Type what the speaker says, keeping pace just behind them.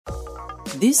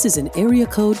This is an Area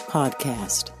Code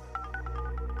Podcast.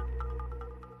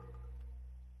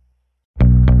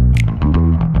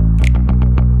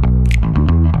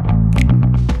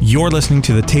 You're listening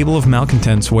to the Table of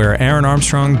Malcontents, where Aaron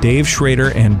Armstrong, Dave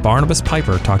Schrader, and Barnabas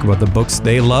Piper talk about the books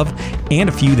they love and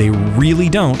a few they really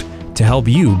don't to help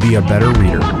you be a better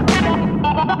reader.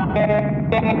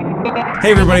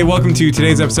 Hey everybody, welcome to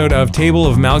today's episode of Table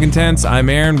of Malcontents. I'm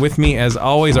Aaron. With me, as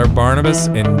always, are Barnabas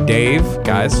and Dave.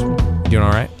 Guys, doing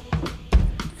all right?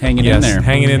 Hanging in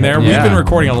there. Yeah. We've been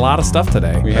recording a lot of stuff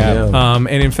today. We have. And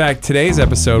in fact, today's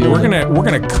episode, we're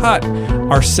gonna cut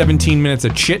our 17 minutes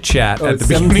of chit chat at the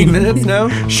 17 beginning. minutes now?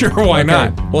 Sure, why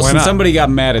not? Well, Why since not? somebody got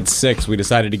mad at 6, we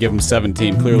decided to give him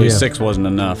 17. Clearly, 6 wasn't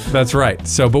enough. That's right.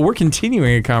 So, but we're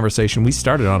continuing a conversation we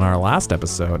started on our last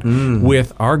episode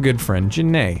with our good friend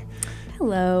Janae.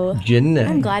 Hello. Janae.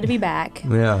 I'm glad to be back.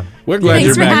 Yeah. We're glad Thanks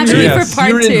you're for back. having too. me Yes. for part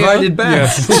You're two. invited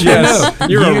back. Yes.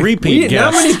 You're a repeat Not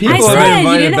guest. many people I have said, been you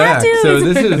invited didn't have back, to. so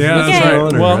this is Yeah, that's an right.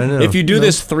 honor. Well, I know. If you do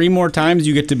this 3 more times,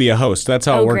 you get to be a host. That's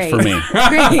how it worked great. for me.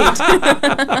 Great.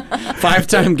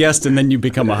 5-time guest, and then you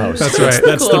become a host. That's right.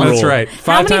 That's the Cool. rule. That's right.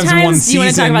 How 5 many times in one times do you want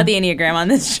to talk season. about the Enneagram on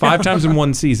this show? 5 times in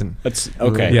one season. That's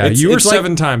okay. Yeah, It's- you were it's like-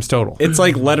 7 times total. It's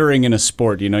like lettering in a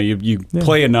sport. You know, you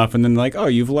play enough, and then like, oh,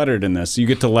 you've lettered in this. You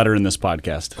get to letter in this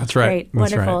podcast. That's right. Great.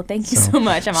 That's Wonderful. right. Thank you so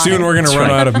much. I'm Soon honored. we're going to run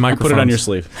out of microphones. Put it on your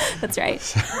sleeve. That's right.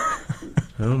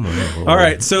 Oh my Lord. All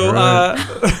right. So,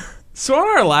 so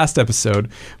on our last episode,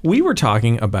 we were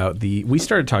talking about we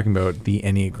started talking about the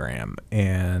Enneagram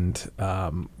and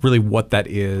really what that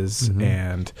is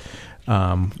and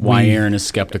Why Aaron is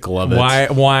skeptical of it.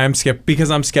 why I'm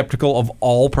because I'm skeptical of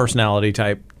all personality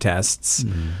type tests.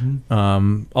 A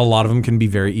lot of them can be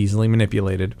very easily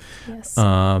manipulated. Yes.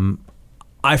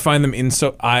 I find them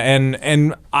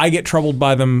and I get troubled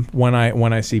by them when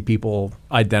I see people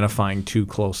identifying too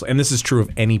closely, and this is true of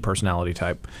any personality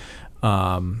type,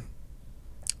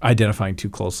 identifying too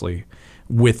closely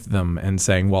with them and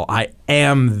saying, well, I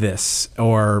am this,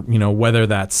 or whether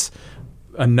that's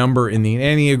a number in the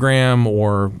Enneagram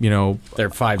or There are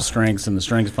 5 strengths in the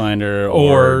Strengths Finder,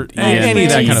 Or any of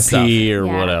that kind of stuff. or Yeah.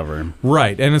 whatever.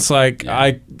 right, and it's like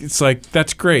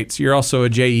that's great. So you're also a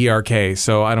JERK,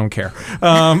 so I don't care.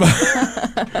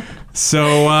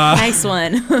 So Nice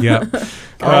one. yeah.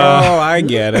 Oh, I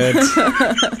get it.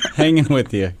 Hanging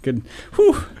with you. Good.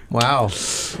 Whew. Wow.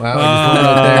 Just went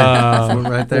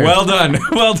right there. Well done.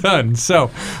 Well done. So,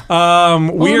 we Well, are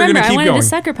going remember, to I keep wanted going. to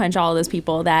sucker punch all of those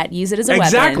people that use it as a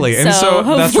Exactly. weapon. And so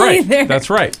that's hopefully right. they're That's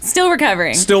right. Still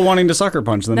recovering. Still wanting to sucker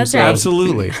punch them. That's so- right.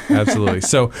 Absolutely. Absolutely.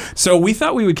 So we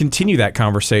thought we would continue that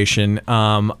conversation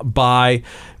by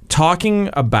talking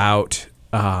about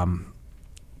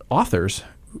authors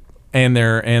and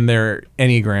their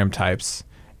Enneagram types,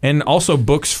 and also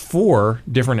books for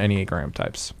different Enneagram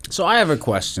types. So I have a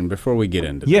question before we get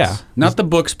into Yeah. this. Not the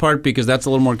books part, because that's a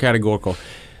little more categorical.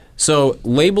 So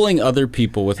labeling other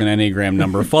people with an Enneagram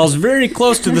number falls very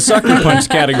close to the sucker punch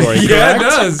category, correct? Yeah, it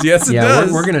does. Yes, it Yeah,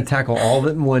 does. we're going to tackle all of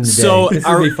it in one day. So this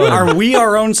will be fun. are we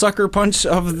our own sucker punch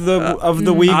of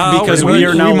the week because we- we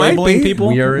are now we might labeling be. people?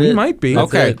 We are We it. might be. That's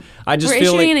Okay. it. I just We're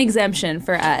feel issuing like an exemption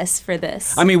for us for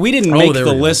this. I mean, we didn't Oh, make there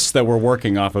the we go. lists that we're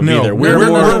working off of No, either. we're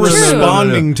more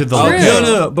responding to the True. list.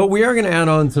 No. But we are going to add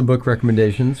on some book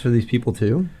recommendations for these people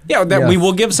too. Yeah, that Yes. we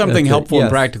will give something That's it. helpful and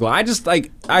Yes. practical. I just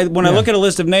when I look at a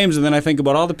list of names and then I think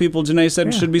about all the people Janae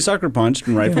said should be sucker punched,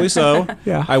 and rightfully so.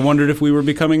 Yeah. I wondered if we were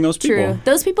becoming those people. True.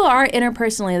 Those people are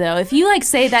interpersonally though. If you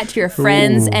say that to your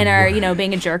friends and are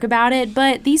being a jerk about it,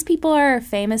 but these people are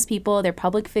famous people. They're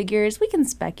public figures. We can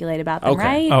speculate about them, Okay.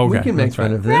 right? Okay. We can make That's fun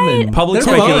right. of them. Right. And Public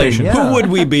they're fine, speculation. yeah. Who would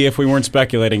we be if we weren't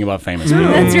speculating about famous people?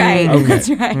 That's right. Okay. That's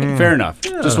right. Fair enough.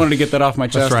 Just wanted to get that off my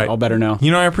chest. That's right. All better now.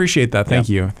 I appreciate that. Thank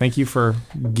you. Thank you for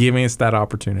giving us that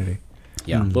opportunity.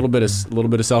 Yeah, a little bit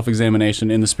of self-examination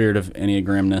in the spirit of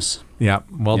Enneagramness. Yeah.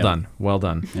 Well Yep. done. Well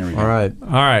done. There we go. All right. All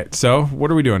right. So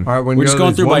what are we doing? All right, We're just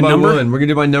going through by number? We're going to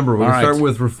do by number. We're All going to right. start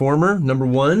with Reformer, number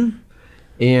 1.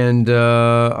 And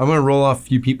I'm going to roll off a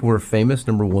few people who are famous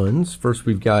number 1s. First,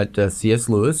 we've got C.S.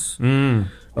 Lewis,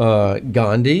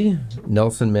 Gandhi,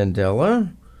 Nelson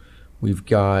Mandela. We've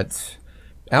got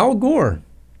Al Gore.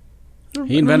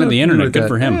 He invented the internet. Good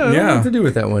for him. Yeah, I don't know what to do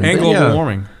with that one. And But global yeah.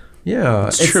 warming. Yeah,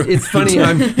 It's true. It's funny.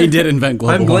 He did invent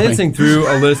global I'm warming. glancing through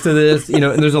a list of this, and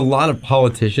there's a lot of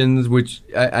politicians, which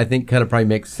I think kind of probably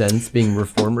makes sense, being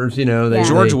reformers. They, Yeah.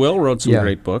 George Will wrote some Yeah.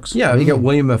 great books. Yeah, you got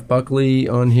William F. Buckley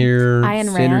on here. Ayn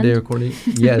Sandra Rand. Day O'Courtey.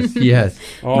 Yes, yes.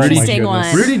 Oh, Rudy, my Interesting goodness.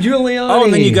 one. Rudy Giuliani. Oh,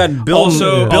 and then you got Bill.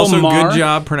 Also, Bill Maher. good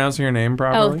job pronouncing your name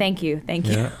properly. Oh, thank you. Thank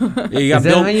you. Yeah, you got Is that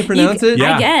Bill. how you pronounce it?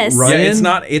 Yeah. I guess. Right. Yeah,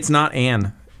 Ryan? it's not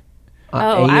Anne.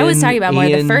 I was talking about more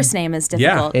the Ayn- first name is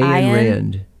difficult. Ayn Ayn.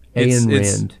 Rand. Ayn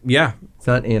Rand. Yeah. It's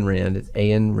not Ayn Rand. It's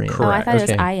Ayn Rand. Oh, I thought it was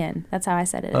Okay. Ayn. That's how I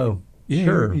said it. Oh, Yeah,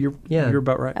 sure. You're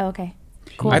about right. Oh, okay.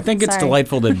 Cool. I think it's Sorry.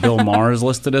 delightful that Bill Maher is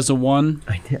listed as a 1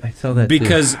 I saw that too.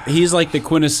 because he's like the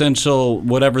quintessential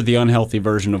whatever the unhealthy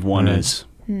version of 1 is.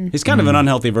 He's kind of an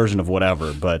unhealthy version of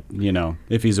whatever, but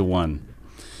if he's a 1,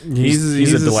 he's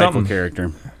a delightful something.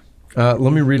 character. Let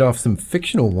me read off some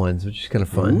fictional ones, which is kind of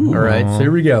fun. All right, so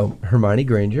here we go. Hermione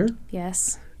Granger.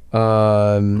 Yes.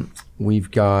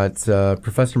 We've got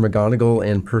Professor McGonagall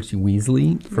and Percy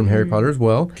Weasley from Harry Potter as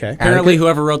well. Okay. Apparently,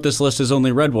 whoever wrote this list has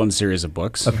only read one series of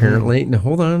books. Apparently. Now,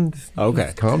 hold on. Okay.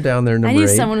 Just calm down there, I number knew 8.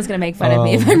 someone was going to make fun of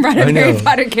me if I brought I up Harry know.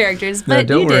 Potter characters, but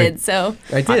don't you worry. did, so.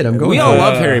 I did. I'm going We to all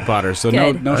love Harry Potter, so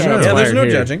no Good. shots Yeah, Yeah, there's fired no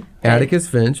here. judging. Atticus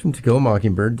Finch from To Kill a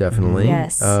Mockingbird, definitely.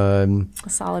 Yes. Uh, A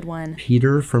solid one.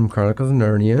 Peter from Chronicles of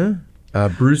Narnia.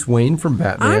 Bruce Wayne from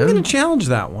Batman. I'm going to challenge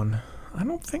that one. I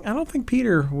don't think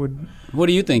Peter would. What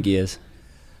do you think he is?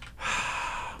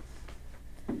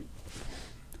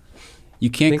 You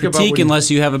can't Think about critique what he- unless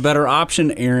you have a better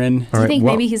option, Aaron. Do you right, think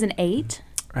well- maybe he's an 8?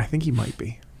 I think he might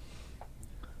be.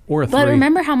 Or a 3. But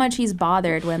remember how much he's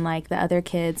bothered when the other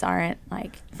kids aren't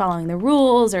following the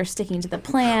rules or sticking to the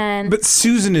plan. But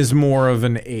Susan is more of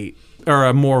an 8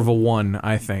 or more of a 1,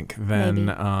 I think, than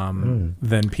Maybe.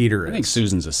 than Peter is. I think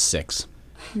Susan's a 6.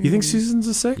 You think Susan's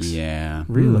a 6? Yeah.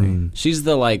 Really? She's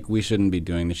the we shouldn't be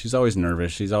doing this. She's always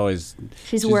nervous. She's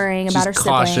worrying about her she's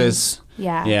cautious. siblings.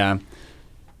 Yeah. Yeah.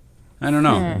 I don't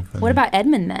know. What about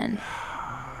Edmund then?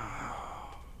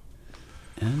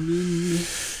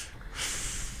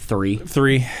 3.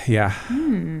 3. Yeah.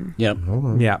 Yep.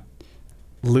 Yeah.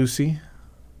 Lucy.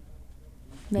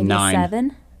 Maybe 9.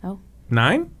 7? Oh.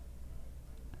 9?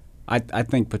 I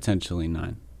think potentially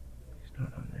 9.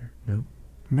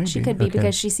 Maybe. She could be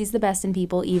because she sees the best in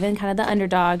people, even kind of the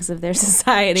underdogs of their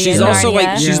society. She's in also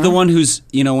Narnia. she's the one who's,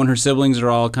 when her siblings are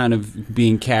all kind of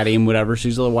being catty and whatever,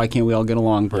 she's a why can't we all get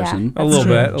along person. A little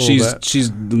bit.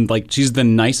 She's the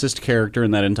nicest character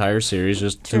in that entire series,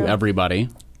 just True. to everybody.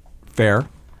 Fair.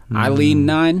 I lean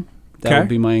 9. That Okay. would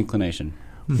be my inclination.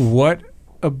 What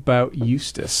about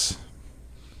Eustace?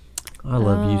 I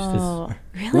love Eustace. Oh,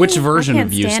 really? Which I version can't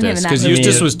of stand him in Eustace? that Because movie.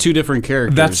 Eustace was 2 different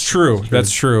characters. That's true.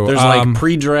 That's true. There's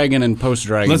pre-dragon and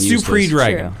post-dragon. Let's Eustace. do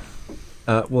pre-dragon.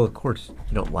 True. Well, of course,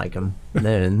 you don't like him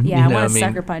then. Yeah, I you know, want to I mean,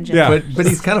 sucker punch him. Yeah. But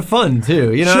he's kind of fun,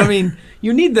 too. You know what I mean?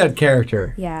 You need that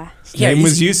character. Yeah. His name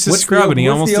was Eustace Scrub, and he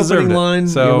almost deserved it. Line?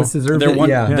 So he almost deserved There it. was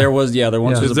Yeah. once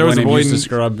Yeah. was There was a a boy boy named Eustace named-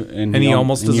 Scrub, and he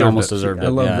almost deserved it. I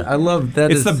love that. I love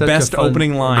that. It's is the such a best fun-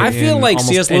 opening line. I feel in like almost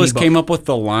C.S. any Lewis book. came up with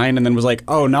the line and then was like,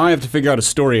 "Oh, now I have to figure out a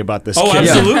story about this." Oh, kid.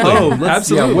 Yeah. absolutely. Oh, let's,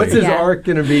 Absolutely. Yeah, what's his Yeah. arc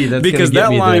going to be? That's Because gonna get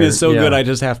that me line there. is so Yeah. good, I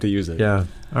just have to use it. Yeah.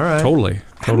 All right. Totally.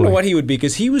 I don't know what he would be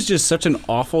because he was just such an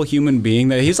awful human being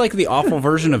that he's like the awful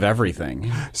version of everything.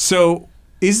 So,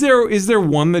 is there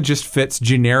one that just fits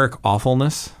generic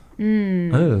awfulness?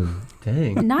 Oh,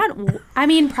 dang.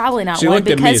 Probably not She one looked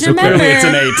at me, because so remember, clearly it's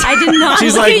an 8. I did not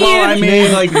She's look like, at well, you. I You mean,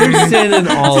 mean, like, there's sin in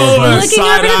all of us. Looking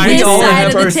over to side-eye. this We all side have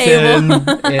of our the table.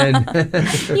 sin,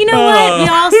 and You know what? We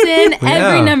all sin.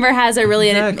 Every Yeah. number has a really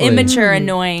Exactly. immature,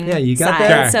 annoying Yeah, you got side.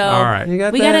 that. Okay, So all right. You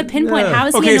got we got to that? pinpoint Yeah. how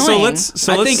is he Okay, annoying.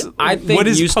 I think what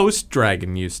is Eustace-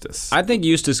 post-dragon Eustace? I think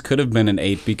Eustace could have been an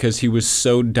 8 because he was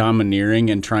so domineering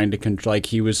and trying to control. Like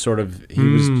he was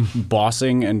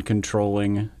bossing and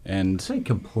controlling and he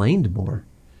complained more.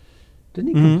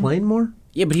 Didn't he complain more?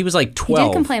 yeah, but he was like He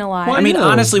 12. did complain a lot. Why I mean, No.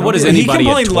 honestly, what is He he anybody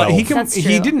at complained. 12? That's He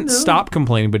true. didn't stop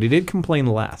complaining, but he did complain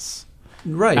less.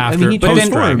 Right. After- I mean, he But then,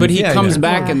 transformed. but he Yeah, comes yeah.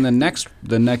 back Yeah. in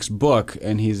the next book,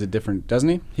 and he's a different, doesn't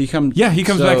he? He comes. Yeah, he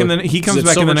comes so- back in the is it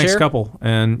next Silverchair? couple,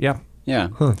 and yeah, Yeah,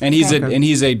 and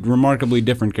he's a remarkably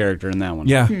different character in that one.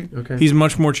 yeah. Okay. He's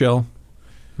much more chill,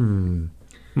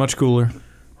 much cooler.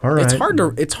 All right. It's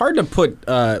hard to put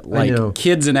know.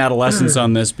 kids and adolescents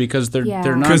on this because they're Yeah.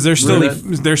 they're not Because really,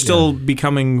 they're still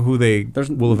becoming who they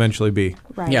will eventually be.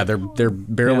 Right. yeah they're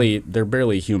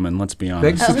barely human. Let's be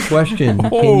honest. Begs the question: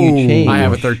 can you change? I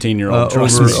have a 13-year-old.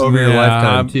 Trust over me. over your Yeah,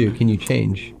 lifetime too. Can you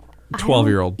change?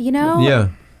 12-year-old. You know, Yeah.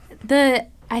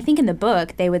 I think in the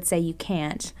book they would say you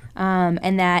can't,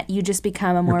 and that you just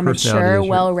become a more personality mature, is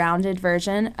well-rounded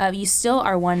version of. You still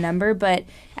are one number, but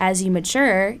as you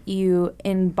mature, you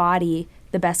embody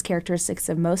the best characteristics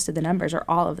of most of the numbers or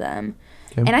all of them.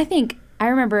 Okay. And I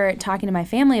remember talking to my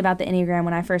family about the Enneagram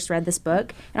when I first read this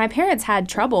book, and my parents had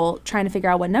trouble trying to figure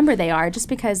out what number they are, just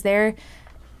because they're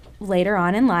later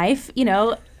on in life,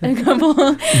 a couple.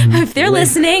 If they're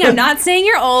listening, I'm not saying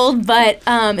you're old, but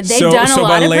they've done a lot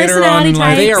by of later personality on, like,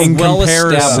 types. They are in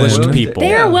well-established comparison- people.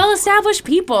 They are well-established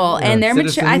people, and they're mature.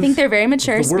 I citizens think they're very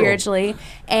mature of the world. spiritually.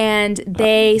 And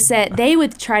they said they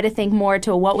would try to think more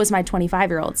to what was my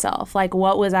 25-year-old self, like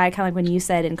what was I, kind of like when you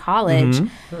said in college,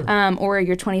 or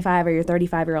your 25 or your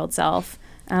 35-year-old self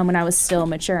when I was still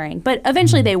maturing. But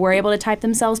eventually they were able to type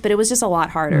themselves, but it was just a lot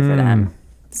harder for them.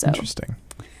 So Interesting.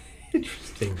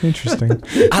 Interesting.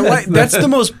 I like that's the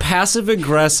most passive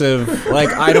aggressive. Like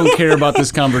I don't care about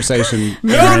this conversation.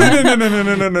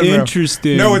 No.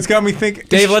 Interesting. No, it's got me thinking.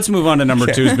 Dave, let's move on to number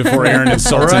twos before Aaron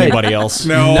insults All right. anybody else.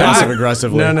 No, passive I-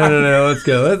 aggressively. No. Let's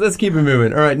go. Let's keep it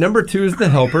moving. All right. Number 2 is The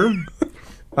Helper.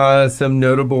 Some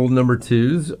notable number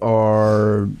 2s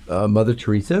are Mother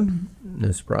Teresa.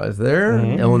 No surprise there.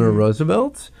 Eleanor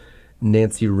Roosevelt.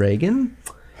 Nancy Reagan.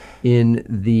 In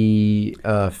the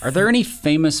Are there any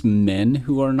famous men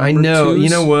who are number I know. twos? You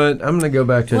know what? I'm going to go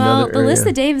back to well, another the area. list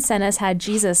that David sent us had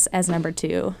Jesus as number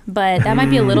 2, but that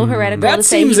might be a little heretical That to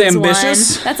say seems he was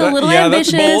ambitious. one. That's a little yeah,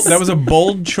 ambitious. that's bold. That was a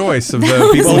bold choice of the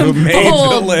people who made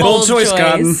the list. Bold choice,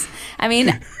 Cotton. I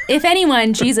mean, if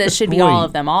anyone, Jesus should be all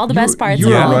of them. All the best parts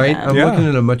You're of all right. of them. I'm Yeah. looking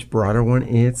at a much broader one.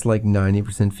 It's like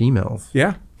 90% females.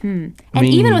 Yeah. And mean-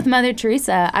 even with Mother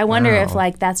Teresa, I wonder if Wow.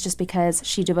 like that's just because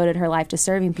she devoted her life to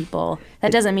serving people.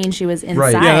 That doesn't mean she was inside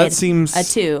Right. Yeah, that seems- a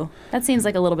 2. That seems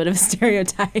like a little bit of a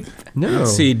stereotype. No.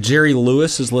 Let's see, Jerry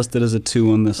Lewis is listed as a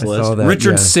 2 on this I list. saw that,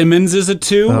 Richard yeah. Simmons is a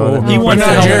 2. Oh, he But won not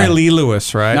for Jerry Jerry Lee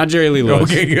Lewis, right? Not Jerry Lee Lewis.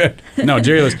 Okay, good. No,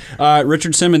 Jerry Lewis.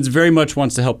 Richard Simmons very much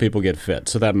wants to help people get fit,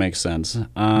 so that makes sense. It's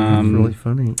really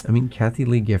funny. I mean, Kathy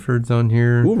Lee Gifford's on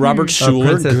here. Ooh, Robert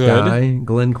Schuller, Princess good. Di,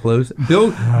 Glenn Close.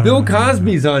 Bill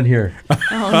Cosby's on here.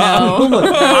 Oh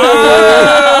no.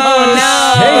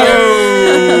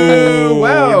 Hey,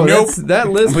 wow. Nope. That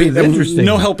list is interesting.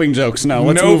 No helping jokes now.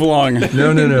 Let's Nope. move along. No.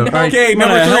 All right. Okay, I'm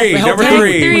gonna number 3. help Number him.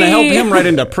 3. I'm gonna help him right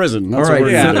into prison. That's All right, what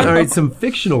we're yeah. gonna do. all right. Some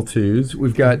fictional 2s.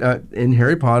 We've got in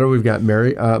Harry Potter. We've got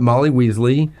Molly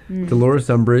Weasley, Dolores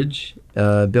Umbridge,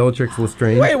 Bellatrix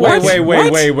Lestrange.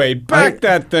 Wait. Back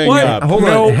that thing What? up. Hold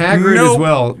No, on, Hagrid nope. as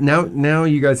well. Now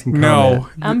you guys can No.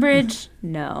 comment. Umbridge?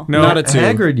 No. No. Not a 2.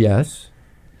 Hagrid, yes.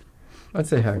 I'd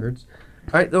say Hagrid's.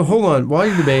 All right, hold on. While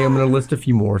you're debating, I'm going to list a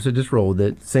few more, so just roll with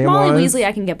it. Samwise. Molly Weasley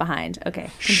I can get behind. Okay.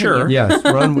 continue. Sure. Yes,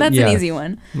 Ron. That's yes. an easy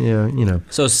one. Yeah, you know.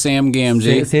 So Sam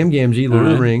Gamgee. Sam Gamgee, Lord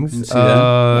of the Rings. can see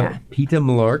that. Yeah. Peeta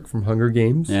Mellark from Hunger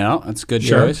Games. Yeah, that's a good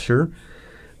Sure, choice. sure.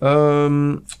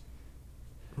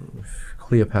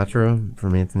 Cleopatra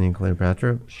from Anthony and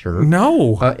Cleopatra. Sure.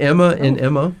 No. Emma and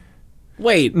Emma.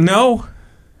 Wait, No.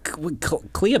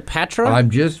 Cleopatra? I'm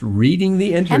just reading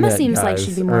the internet. Emma seems like guys,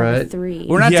 she'd be more all of a right? 3.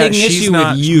 We're not Yeah, taking she's issue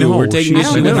not- with you. no, We're taking she's-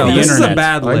 issue with no, the This is internet. a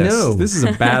bad I list. know. This is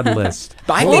a bad list.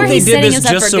 I Or think they he's did setting this us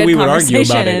up just for so good we would argue about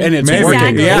conversation it, and it's and- working.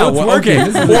 Exactly. Yeah, Well, it's working.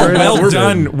 okay. This is Well, very well urban.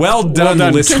 done. Well done,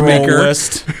 list troll maker.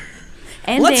 list.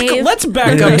 And Let's Dave. let's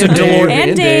back up to Dolores.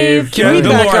 And Dave. Can we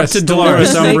back up to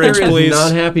Dolores This maker Umbridge, is please?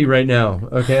 not happy right now.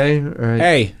 Okay. All right.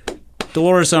 Hey,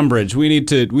 Dolores Umbridge, we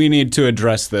need to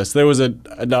address this. There was a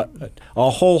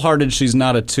wholehearted. She's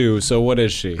not a 2. So what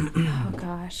is she? Oh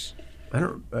gosh. I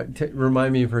don't.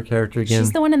 Remind me of her character again.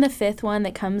 She's the one in the 5th one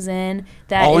that comes in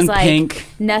that All is in like pink.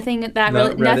 nothing Not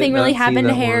read it, nothing really not seen happened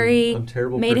to that one. Harry. I'm a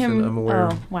terrible made person, him I'm aware.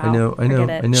 Oh wow. I know.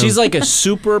 Forget it. She's like a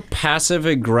super passive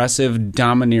aggressive,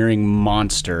 domineering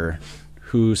monster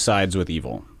who sides with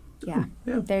evil. Yeah.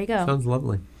 Yeah. There you go. Sounds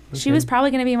lovely. She was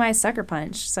probably going to be my sucker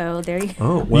punch. So there you go.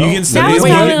 Oh well. You can save That it.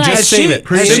 was probably like- Just save it.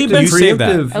 Has she Preemptive. been You save that.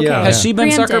 preemptive? Okay. Yeah. Has she been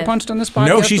sucker Preemptive. punched on this podcast?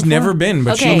 No, she's before? never been,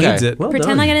 but she Okay. needs it. Well Pretend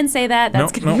done. like I didn't say that.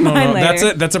 That's no, going to be mine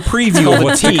later. That's a preview of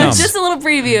what's to come. Just a little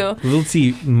preview.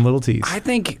 Little tease. I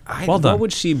think. Well done. What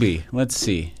would she be? Let's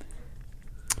see.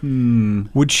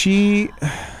 Would she?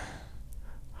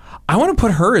 I want to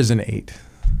put her as an 8.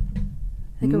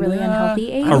 Like a really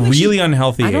unhealthy age. A really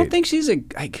unhealthy 8. I don't think she's a.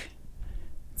 Like,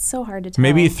 It's so hard to tell.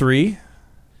 Maybe a 3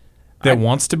 that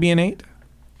wants to be an 8.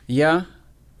 yeah,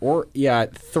 or yeah,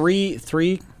 three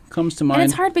comes to mind. And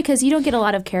it's hard because you don't get a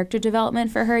lot of character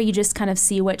development for her. You just kind of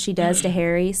see what she does to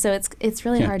Harry. So it's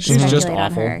really Yeah, hard to she's just speculate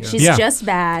on awful. her. Yeah. She's Yeah. just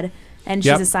bad, and she's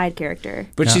Yep. a side character.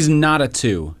 But she's not a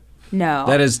 2. No.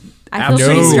 That is. I feel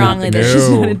pretty No. strongly that she's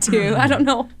No. not a 2. I don't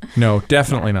know. No,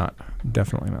 definitely not.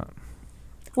 Definitely not.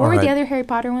 What were Alright. the other Harry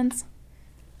Potter ones?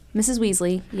 Mrs.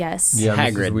 Weasley, yes. Yeah,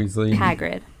 Hagrid. Mrs. Weasley.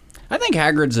 Hagrid. I think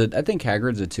Hagrid's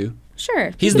a 2.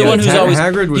 Sure. He's he the could one be who's a 2. always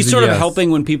Hagrid was he's a sort of yes.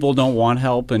 helping when people don't want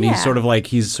help, and Yeah. he's sort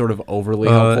of overly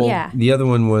helpful. Yeah. The other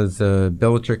one was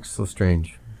Bellatrix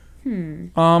Lestrange.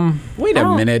 Wait I a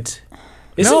don't- minute.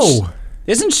 No.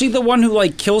 Isn't she the one who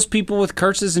like kills people with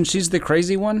curses, and she's the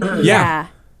crazy one? Yeah.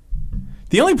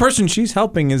 The only person she's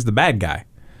helping is the bad guy.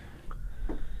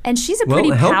 And she's a Well,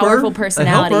 pretty help her. powerful Help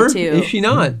personality her. too. Is she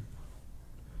not?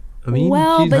 I mean,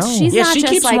 Well, but she's Yeah, not she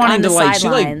just keeps like wanting on the to like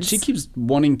sidelines. she keeps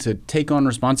wanting to take on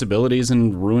responsibilities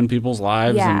and ruin people's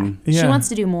lives. Yeah. And She Yeah. wants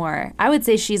to do more. I would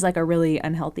say she's like a really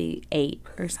unhealthy 8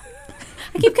 or something.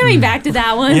 I keep coming back to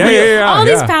that one. Yeah. All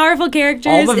these Yeah. powerful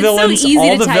characters. All the villains- it's so easy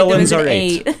all to the type them villains as an are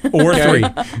 8. Or 3.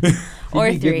 or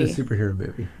you'd be good in 3. a superhero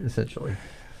movie, essentially.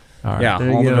 yeah, There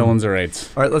you all the go. villains are 8s.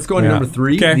 All right, let's go on to Yeah. number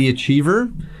 3, Okay. The Achiever.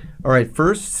 All right,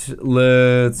 first,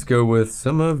 let's go with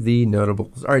some of the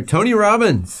notables. All right, Tony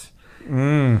Robbins,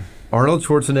 Arnold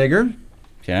Schwarzenegger,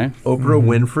 Okay. Oprah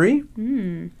Winfrey.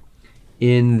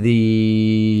 In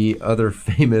the other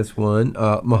famous one,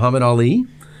 Muhammad Ali,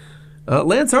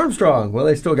 Lance Armstrong. Well,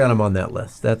 they still got him on that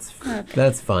list. That's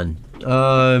fun.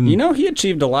 You know, he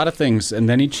achieved a lot of things, and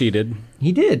then he cheated.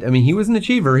 He did. I mean, he was an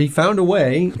achiever. He found a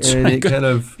way, and it kind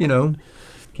of,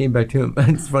 came back to him.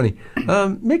 It's funny.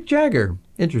 Mick Jagger.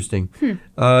 Interesting.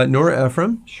 Nora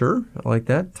Ephron. Sure. I like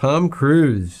that. Tom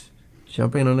Cruise.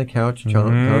 Jumping on a couch. Tom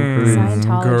Cruise.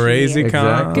 Scientology. Crazy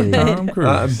Exactly. Tom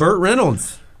Cruise. Burt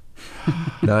Reynolds.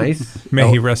 Nice. May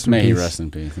he rest in May peace. he rest in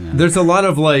peace. Yeah. There's a lot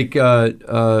of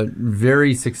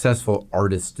very successful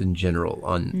artists in general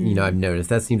on, I've noticed.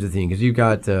 That seems a thing because you've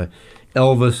got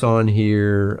Elvis on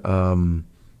here.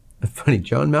 Funny,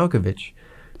 John Malkovich.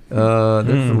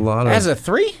 There's a lot of. As a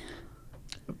 3?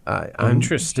 I'm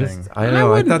Interesting. I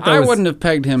don't know. I wouldn't have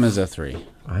pegged him as a 3.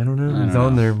 I don't know. He's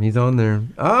on there. He's on there.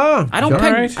 Ah, I don't John-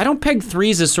 peg. I don't peg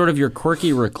 3s as sort of your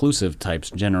quirky, reclusive types,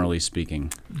 generally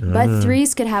speaking. But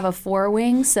 3s could have a 4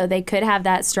 wing, so they could have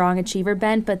that strong achiever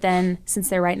bent. But then, since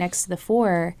they're right next to the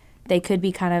 4, they could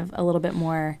be kind of a little bit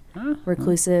more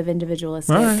reclusive,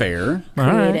 individualistic, Fair.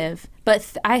 creative.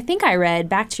 But I think I read,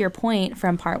 back to your point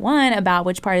from part 1 about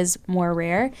which part is more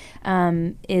rare,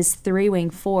 is 3-wing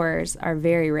 4s are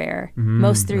very rare.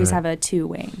 Most 3s have a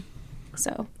 2-wing.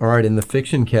 So All right, in the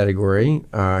fiction category,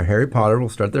 Harry Potter. We'll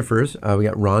start there first. We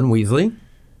got Ron Weasley.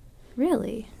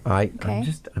 really, I'm Okay.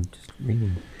 just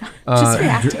reading. Just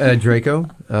reacting. Draco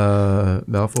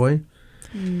Malfoy,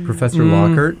 Professor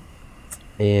Lockhart,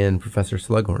 and Professor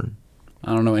Slughorn.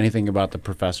 I don't know anything about the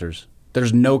professors.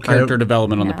 There's no character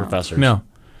development on the No. professors. No,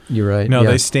 You're right. no,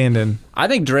 yeah. they stand in. I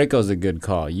think Draco's a good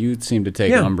call. You seem to take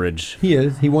Yeah. umbrage. He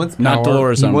is. He wants power. Not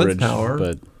Dolores he wants Umbridge, power.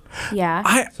 but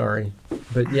yeah. Sorry,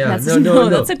 but yeah, That's, no.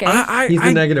 that's okay. He's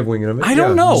the negative wing of it. I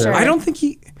don't know. Sure. I don't think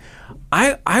he.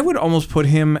 I would almost put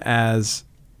him as.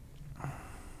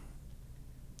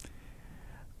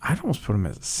 I'd almost put him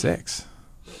as a 6.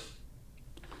 I'm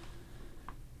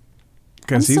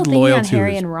Because still he's thinking loyal on to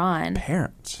Harry his and Ron.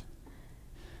 parents.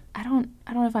 I don't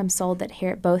know if I'm sold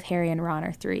that both Harry and Ron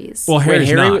are 3s. Well, Harry's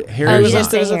Harry, not. Harry oh, you was didn't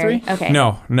listed say as a Harry. 3? Okay.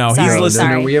 No, Sorry, he's No, listed.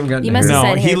 sorry. we haven't gotten You to must have No,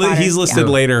 said Harry Potter. he's listed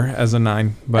Yeah. later as a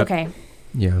 9. But Okay.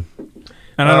 Yeah.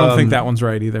 and I don't think that one's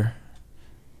right either.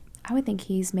 I would think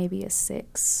he's maybe a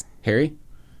 6. Harry?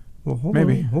 Well, hold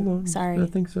Maybe. on. Hold on. Sorry. I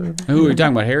think so. Who are we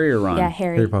talking about, Harry or Ron? Yeah,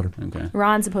 Harry. Harry Potter. Okay.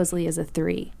 Ron supposedly is a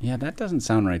 3. Yeah, that doesn't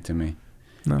sound right to me.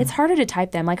 It's harder to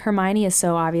type them. Like Hermione is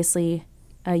so obviously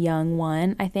a young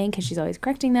 1, I think, because she's always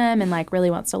correcting them and like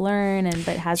really wants to learn,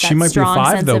 but has She that might be a strong 5,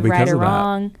 sense though, of right because or of that.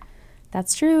 wrong.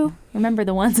 That's true. Remember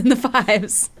the 1s and the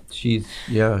 5s. She's.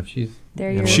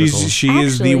 They're your- She is the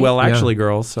Actually- well actually Yeah.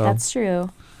 girl. So That's true.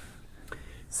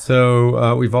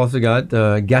 So we've also got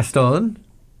Gaston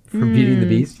from Beauty and the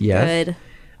Beast. Yes. Good.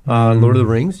 Lord of the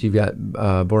Rings. You've got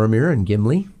Boromir and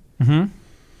Gimli. Mm-hmm.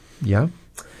 Yeah.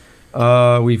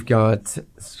 We've got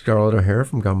Scarlett O'Hara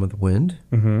from Gone with the Wind.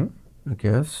 Mm-hmm. I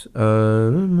guess.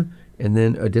 And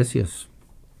then Odysseus.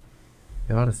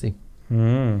 The Odyssey.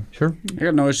 Sure. I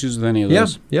got no issues with any of Yeah.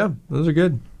 those. Yeah. Those are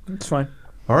good. That's fine.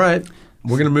 All right.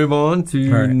 We're going to move on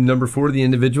to All right. number 4, The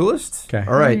Individualist. Okay.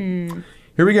 All right.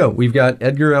 Here we go. We've got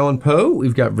Edgar Allan Poe.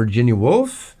 We've got Virginia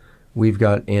Woolf. We've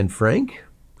got Anne Frank.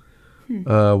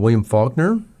 William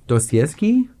Faulkner.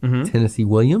 Dostoevsky. Tennessee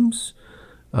Williams.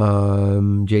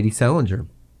 J.D. Salinger.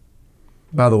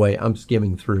 By the way, I'm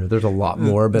skimming through. There's a lot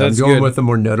more, but That's I'm going good. with the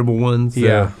more notable ones.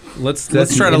 Yeah. Let's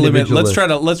that's try the to limit. Let's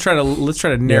individualist.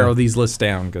 try to narrow Yeah. these lists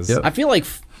down because Yep. I feel like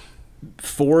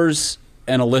 4s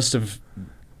and a list of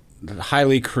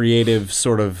highly creative,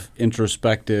 sort of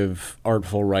introspective,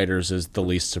 artful writers is the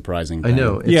least surprising I thing.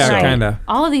 know. It's Yeah, so- Right. kinda.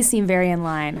 All of these seem very in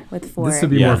line with 4. This would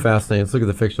be Yeah. more fascinating. Let's look at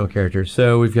the fictional characters.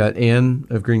 So we've got Anne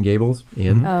of Green Gables.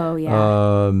 Anne. Oh,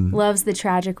 yeah. Um, Loves the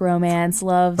tragic romance.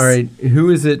 Loves. all right. Who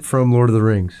is it from Lord of the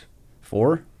Rings?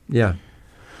 4? Yeah.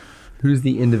 Who's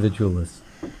the individualist?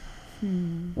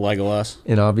 Legolas.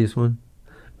 An obvious one?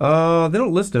 They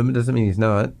don't list him. It doesn't mean he's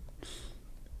not.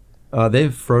 They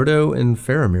have Frodo and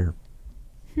Faramir.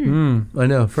 I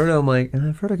know. Frodo, I'm like,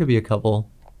 Frodo could be a couple.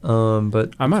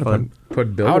 But I might fun. have put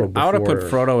I Bilbo would have put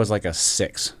before. Frodo as like a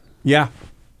 6. Yeah.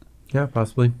 Yeah,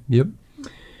 possibly. Yep.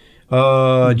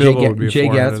 Bilbo would be a Jay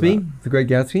 4 under Gatsby, that. The Great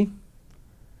Gatsby.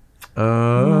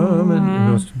 And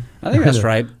who else? I think that's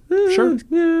right. Sure.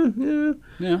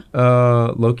 Yeah.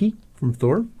 Loki from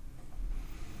Thor.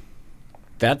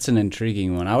 That's an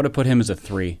intriguing one. I would have put him as a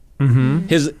 3. Mm-hmm.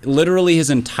 His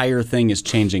entire thing is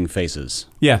changing faces.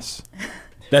 Yes.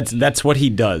 That's what he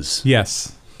does.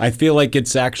 Yes. I feel like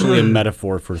it's actually a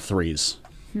metaphor for 3s.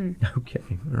 Okay,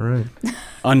 all right.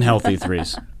 Unhealthy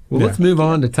 3s. Well, let's move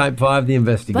on to Type 5, the But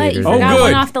Investigator. you Oh, forgot good.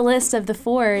 one off the list of the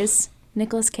 4s.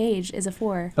 Nicolas Cage is a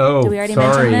 4. Oh, Did we already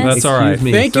sorry. mention this? That's all right. Excuse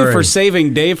me, Thank you for sorry.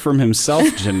 saving Dave from himself,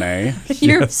 Janae.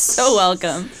 You're so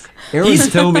welcome.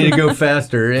 Aaron's told me to go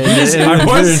faster. And I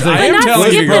am not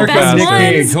telling you to skip go the best fast. one.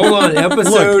 Nick Cage. Hold on.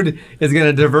 Episode is going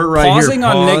to divert right Pausing here.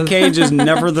 on Nick Pause. Cage is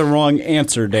never the wrong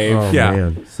answer, Dave. Oh, Yeah.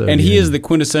 man. So And he good. is the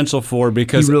quintessential 4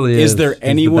 because He really is is. there He's the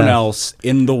anyone best. else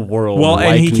in the world Well, like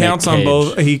and he Nick counts on Cage?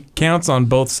 both. He counts on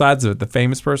both sides of it: the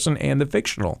famous person and the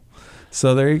fictional.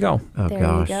 So there you go. Oh, There you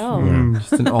gosh. go. Yeah,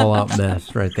 just an all-out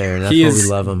mess right there. That's He why is- we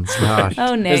love him. Gosh.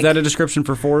 Oh, Nick. Is that a description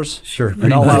for 4s? Sure.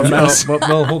 An all-out mess.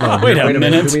 Well, hold on. Wait a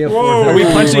minute. Do we have Whoa, fours? are we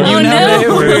punching you Oh, now,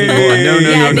 no. Dave? No,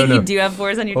 yeah, I think no. you do have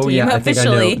 4s on your Oh, team yeah, I think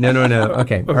officially. I know. No.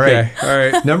 Okay. All Okay. right. All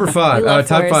right. Number 5, We love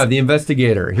Type fours. 5, The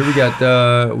Investigator. Here we've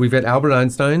got Albert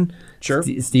Einstein, Sure.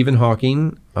 Stephen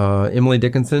Hawking, Emily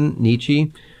Dickinson,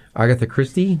 Nietzsche, Agatha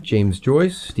Christie, James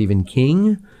Joyce, Stephen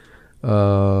King.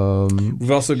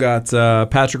 We've also got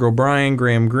Patrick O'Brien,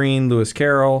 Graham Greene, Lewis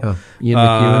Carroll, Ian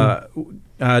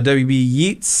McEwan. W.B.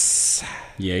 Yeats.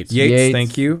 Yates. Yates,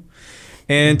 thank you,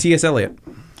 and T.S. Eliot.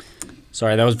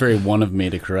 Sorry, that was very one of me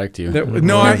to correct you.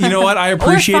 No, you know what? I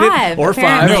appreciate or 5, it. Or 5. No,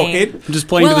 apparently. it. I'm just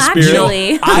playing Well, to the spirit.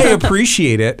 actually- I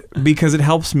appreciate it because it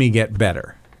helps me get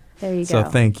better. There you So go.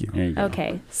 thank you. There you go.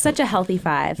 Okay. Such a healthy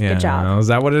 5. Yeah, Good job. Is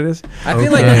that what it is? I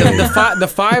feel like the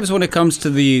 5s when it comes to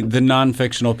the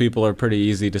non-fictional people are pretty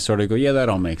easy to sort of go, yeah, that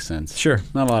all makes sense. Sure.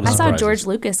 Not a lot of I saw surprises. George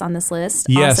Lucas on this list.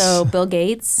 Yes. Also, Bill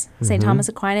Gates, St. Thomas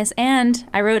Aquinas, and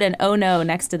I wrote an oh no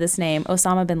next to this name,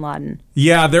 Osama bin Laden.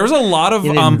 Yeah, there was a lot of.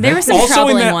 There were some also in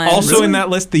troubling that, ones. Also in that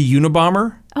list, the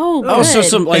Unabomber Oh, good. Oh, so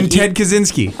some like and Ted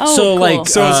Kaczynski. Oh, so cool. like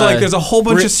So it's like there's a whole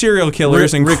bunch of serial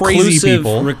killers and crazy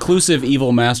people. Reclusive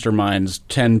evil masterminds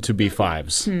tend to be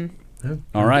 5s.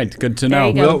 All right, good to There know.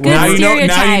 you go. Good now you know.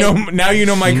 stereotype. Now you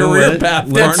know my know career what? path.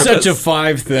 That's Barnabas. such a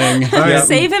 5 thing.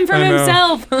 Save him from I know.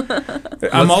 himself.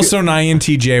 I'm also an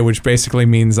INTJ, which basically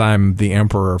means I'm the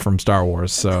Emperor from Star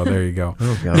Wars. So there you go.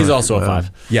 God. He's also a Wow.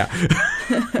 5. Yeah.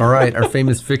 All right, our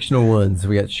famous fictional ones.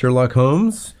 We got Sherlock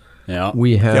Holmes. Yeah.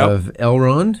 We have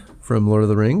Elrond from Lord of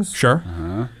the Rings. Sure.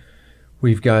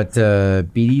 We've got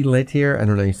Beatty Lettier. I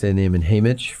don't know how you say the name. And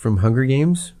Haymitch from Hunger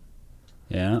Games.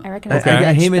 Yeah. I recognize Okay.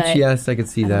 that. Haymitch, yes, I could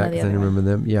see I don't know that the because I other remember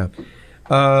them. Yeah.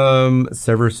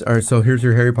 Severus. All right, so here's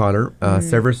your Harry Potter.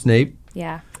 Severus Snape,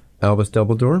 Yeah. Albus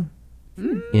Dumbledore,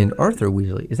 and Arthur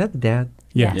Weasley. Is that the dad?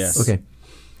 Yeah. Yes. Okay.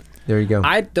 There you go.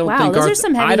 I don't Wow, think those are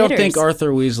some heavy I don't hitters. think Arthur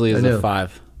Weasley is I know. a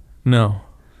 5. No.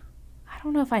 I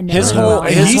don't know if I know. His him whole- well.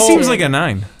 his He whole- seems like a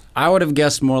 9. I would have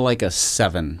guessed more like a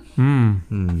 7.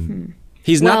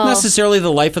 He's not Well- necessarily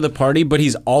the life of the party, but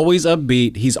he's always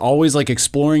upbeat. He's always like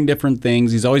exploring different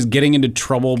things. He's always getting into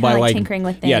trouble by like like tinkering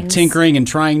with Yeah, things. tinkering and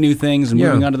trying new things and Yeah.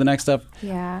 moving on to the next stuff.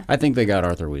 Yeah. I think they got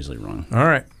Arthur Weasley wrong. All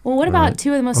right. Well, what about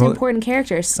two of the most Well, important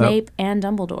characters, Snape and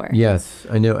Dumbledore? Yes,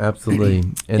 I know, absolutely.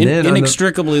 And then on the-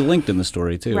 Inextricably linked in the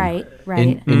story too. Right,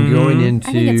 right. and going I think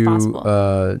it's into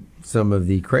possible. some of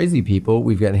the crazy people,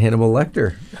 we've got Hannibal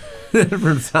Lecter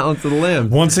from Silence of the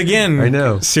Lambs. Once again, I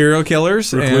know. serial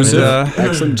killers Reclusive, and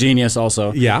excellent genius.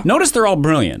 Also, Yeah. Notice they're all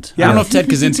brilliant. I Yeah. don't know if Ted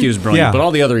Kaczynski was brilliant, Yeah. but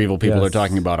all the other evil people Yes. they're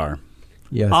talking about are.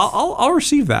 Yes. I'll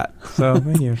receive that. So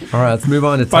thank you. All right, let's move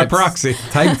on to By type proxy.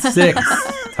 Type 6.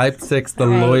 Type 6, the All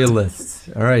right. Loyalists.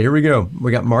 All right, here we go.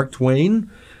 We got Mark Twain,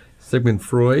 Sigmund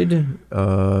Freud,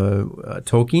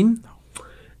 Tolkien,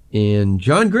 and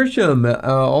John Grisham,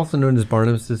 also known as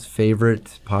Barnabas'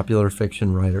 favorite popular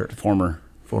fiction writer. Former.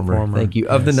 Former. Thank you.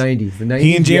 Of the 90s. The 90s.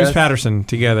 He and James yes. Patterson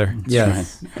together.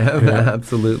 Yes,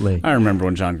 absolutely. I remember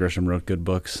when John Grisham wrote good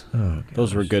books.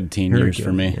 Those were good teen Here we years go.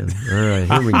 for me. Yeah. All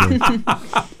right, here we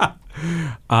go.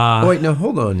 Oh, wait, no,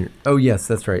 hold on. Oh, yes,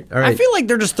 that's right. All right. I feel like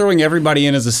they're just throwing everybody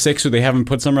in as a 6 who they haven't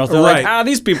put somewhere else. They're Right. like,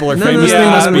 these people are No, famous. no, They no,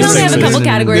 must no, be We only have a sixes. couple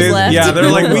categories left. Yeah, they're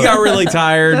like, we got really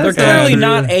tired. They're clearly and-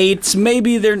 not 8s.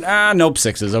 Maybe they're nope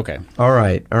 6s. Okay. All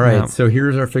right. Yeah. So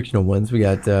here's our fictional ones. We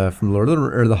got from Lord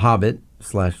of the Hobbit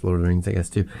 / Lord of the Rings, I guess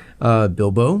too.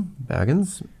 Bilbo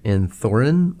Baggins and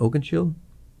Thorin Oakenshield.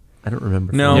 I don't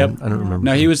remember. No. Thorin. Yep. I don't remember.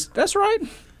 No, he was. That's right.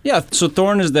 Yeah. So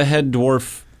Thorin is the head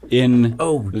dwarf in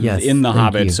yes. in the Thank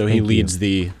Hobbit, you. so he Thank you. leads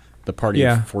the party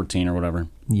Yeah. of 14 or whatever.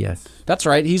 Yes. That's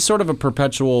right. He's sort of a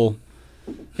perpetual.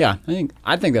 Yeah,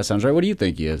 I think that sounds right. What do you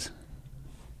think he is?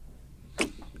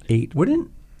 8. Wouldn't?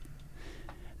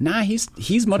 Nah, he's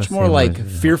much That's more the like Rise of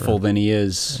the fearful Hopper. than he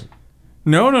is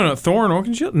No. Thor and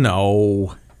Oakenshield?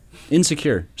 No.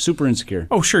 insecure. Super insecure.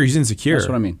 Oh, sure, he's insecure. That's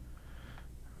what I mean.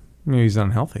 Maybe he's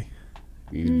unhealthy.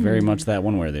 He's very much that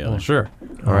one way or the other. Well, sure.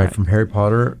 All right, from Harry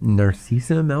Potter,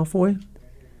 Narcissa Malfoy.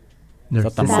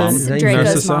 that the Narcissa? mom? Is that Draco's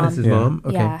Narcissa? mom. That's his Yeah. mom?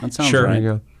 Okay. Yeah. That sounds Sure. There right. you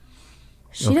go.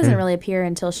 She Okay. doesn't really appear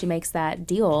until she makes that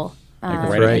deal. Like in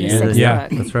right at the the end. sixth Yeah.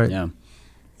 book. That's right.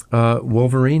 Yeah.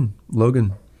 Wolverine,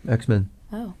 Logan, X-Men.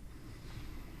 Oh.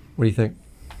 What do you think?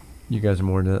 You guys are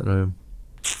more into that than I am.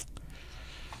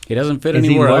 He doesn't fit Is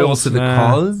he anywhere loyal else. to the Nah.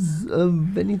 cause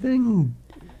of anything?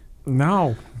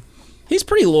 No. He's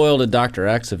pretty loyal to Dr.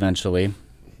 X eventually.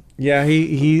 Yeah,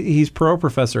 he's pro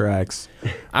Professor X.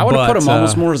 I would have But, put him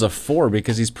almost more as a 4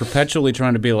 because he's perpetually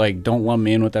trying to be like, don't lump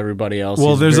me in with everybody else.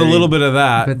 Well, He's there's a very- little bit of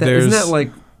that. But There's isn't that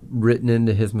like written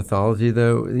into his mythology,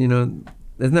 though? You know,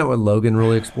 isn't that what Logan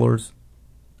really explores?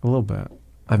 a little bit.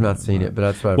 I've not seen it, but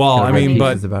that's what. I've Well, kind I of read mean, but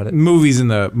pieces about it. movies in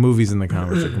the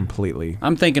comics are completely.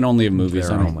 I'm thinking only of movies.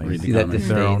 They're I don't only- read See the that comics.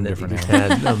 Their own disdain that you different just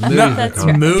had. No, movies That's are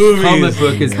comic. Movies. Comic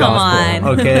book is Come gospel.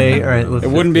 on. Okay, all right. Let's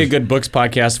It wouldn't be a good books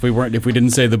podcast if we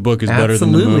didn't say the book is better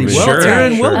than the Absolutely. movie. Well, Sure.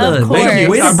 Aaron, well Of done. course. Thank you.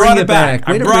 Way to I bring brought it back.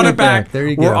 Way I to brought bring it back. There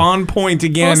you We're go. on point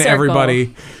again, Full circle.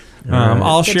 everybody. right.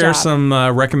 I'll Good share job. some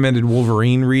recommended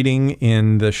Wolverine reading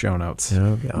in the show notes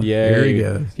Oh, God. Yay. There he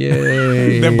goes.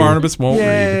 Yay. that Barnabas won't read.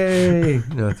 Yay.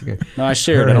 No, it's okay. No, I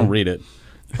shared. I don't read it.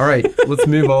 All right, let's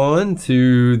move on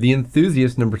to The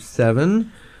Enthusiast, number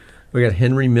 7. We got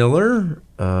Henry Miller.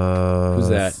 Who's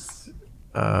that?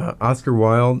 Oscar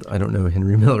Wilde. I don't know who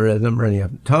Henry Miller is. I'm running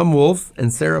up. Tom Wolfe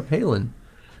and Sarah Palin.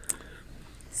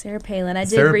 Sarah Palin. I did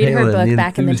Sarah read her Palin, book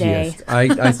back in the day. Enthusiast.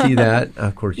 I see that.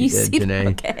 Of course you, You did, see that?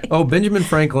 Janae. Okay. Oh, Benjamin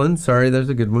Franklin. Sorry, there's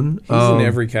a good one. He's in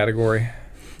every category.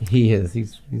 He is.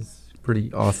 He's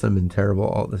pretty awesome and terrible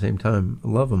all at the same time. I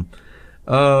love him.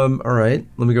 All right,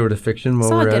 let me go over to fiction while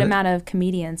Saw a we're good at it. amount of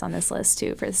comedians on this list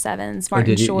too for the sevens.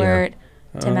 Martin did you? Short,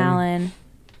 Tim Allen,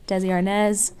 Desi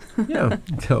Arnaz. Yeah,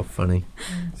 so funny.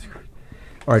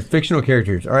 All right, fictional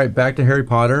characters. All right, back to Harry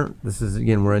Potter. This is,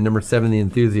 again, we're at number 7, The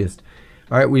Enthusiast.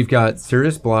 All right, we've got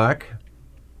Sirius Black.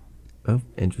 Oh,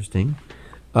 interesting.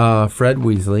 Fred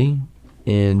Weasley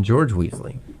and George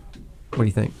Weasley. What do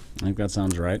you think? I think that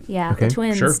sounds right. Yeah, Okay, the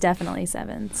twins sure. definitely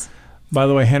sevens. By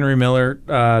the way, Henry Miller,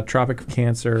 Tropic of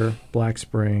Cancer, Black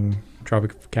Spring,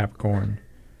 Tropic of Capricorn,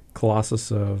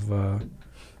 Colossus of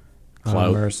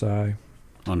Clout. Marseille,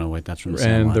 Oh no, wait, that's from the same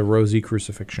and one. the Rosy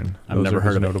Crucifixion. I've Those never are his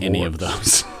heard of notable any works. of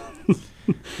those.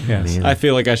 Yes. Man. I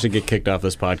feel like I should get kicked off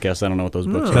this podcast. I don't know what those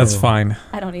books are. That's fine.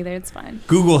 I don't either. It's fine.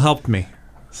 Google helped me.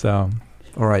 So,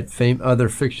 All right, other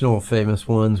fictional famous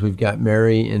ones. We've got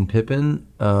Merry and Pippin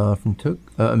from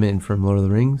Lord of the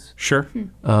Rings. sure.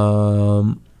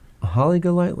 Holly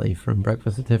Golightly from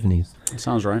Breakfast at Tiffany's.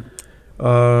 Sounds right.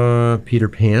 Peter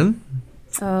Pan.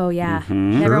 Oh yeah,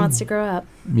 Mm-hmm. never wants to grow up.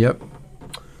 Yep.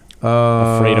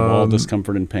 Afraid of all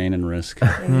discomfort and pain and risk.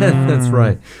 That's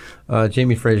right.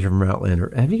 Jamie Fraser from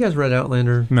Outlander. Have you guys read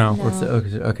Outlander? No. No.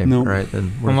 Okay. No. All right,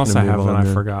 then. We're Unless just I gonna move haven't, on I've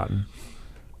then. forgotten.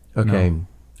 Okay. No.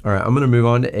 All right, I'm going to move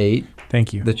on to 8.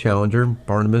 Thank you. The Challenger.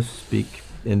 Barnabas, speak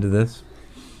into this.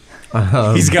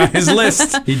 He's got his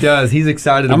list. He does. He's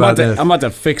excited I'm about this. about to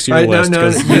fix your All right, no, list no,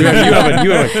 because no.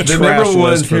 you have a The trash number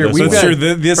ones list for here. this. We've That's got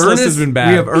true. This list has been bad.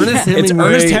 We have Ernest Hemingway. It's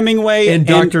Ernest Hemingway and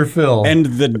Dr. Phil. and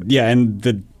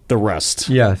the rest.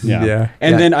 Yes. Yeah.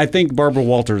 And Yeah. then I think Barbara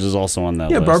Walters is also on that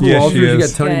Yeah, list. Barbara Yes, Walters. she You got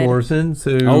is. Toni Good. Morrison.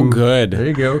 So Oh, good. There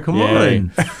you go. Come Yay.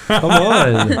 on. Come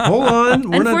on. Hold on.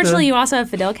 We're not Unfortunately, done. you also have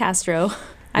Fidel Castro.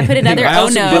 I put another I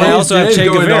also, oh but I no. also have Dave Che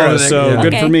going Guevara, on so yeah.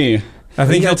 good Okay. for me. I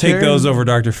think got he'll take Terry? those over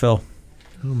Dr. Phil.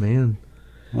 Oh, man.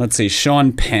 Let's see,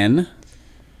 Sean Penn.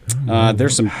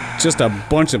 There's just a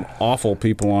bunch of awful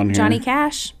people on here. Johnny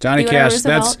Cash. Johnny Theodore Cash.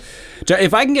 Roosevelt.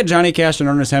 If I can get Johnny Cash and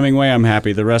Ernest Hemingway, I'm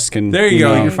happy. The rest can. There you go.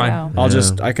 know, You're There you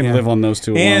fine. go. I can live on those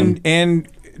two alone. And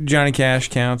Johnny Cash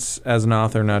counts as an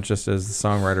author, not just as the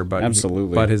songwriter, but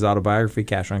Absolutely. but his autobiography,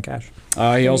 Cash on Cash.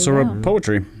 He also you wrote go.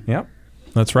 poetry. Yep,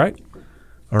 that's right.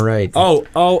 All right.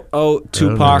 Oh,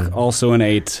 Tupac, also an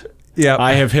 8. Yeah,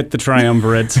 I have hit the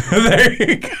triumvirate. there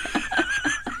you go.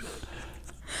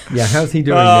 Yeah, how's he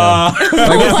doing now?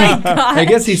 I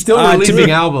guess he's still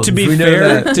releasing albums. To be We know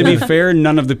fair, that. to be fair,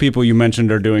 none of the people you mentioned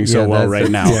are doing so Yeah, well that's-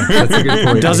 right now. Yeah, that's a good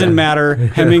point. Doesn't yeah. matter.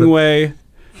 Hemingway,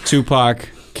 Tupac,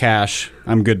 Cash.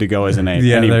 I'm good to go as an 8.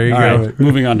 Yeah, there you all go. right,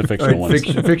 moving on to All fictional right,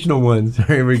 ones. fictional ones.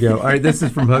 Here we go. All right, this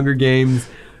is from Hunger Games.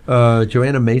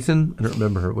 Joanna Mason. I don't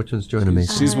remember her. Which one's Joanna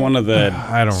Mason? She's one of the.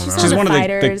 I don't know. She's one of the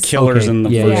fighters. killers in the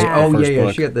yeah, first, yeah. Oh, first yeah.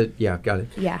 book. She had the. Yeah, got it.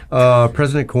 Yeah.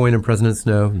 President Coin and President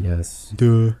Snow. Yes.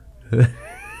 Duh.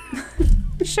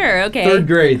 Sure. Okay. Third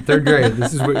grade.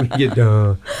 This is what we get.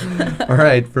 All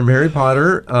right. From Harry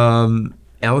Potter,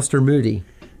 Alistair Moody.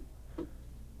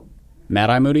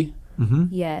 Mad-Eye Moody?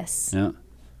 Yes. Yeah.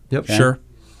 Yep. Sure.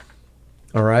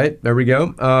 All right. There we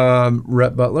go.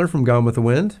 Rhett Butler from Gone with the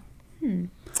Wind.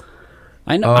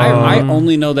 I know. I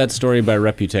only know that story by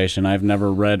reputation. I've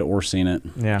never read or seen it.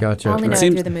 Yeah. Gotcha. I only know Right. it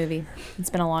Seems- through the movie. It's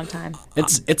been a long time.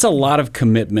 It's a lot of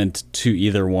commitment to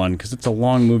either one because it's a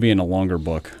long movie and a longer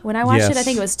book. When I watched it, I Yes.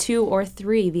 think it was 2 or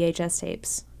 3 VHS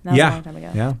tapes. That was a Yeah. long time ago.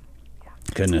 Yeah.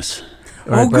 Goodness.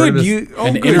 All right, Oh, good. Barnabas.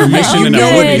 An Good. intermission You in a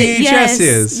know what movie. VHS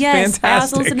is. Yes. I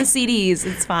also Fantastic. listen to CDs.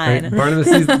 It's All right, fine.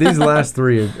 Barnabas, these last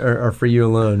three are for you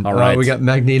alone. All right. We got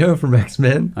Magneto from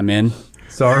X-Men, I'm in.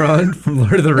 Sauron from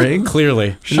Lord of the Rings,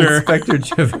 Clearly. and Inspector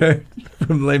Javert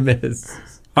from Les Mis.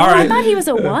 All I right. thought he was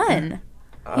a 1.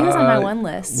 He was on my 1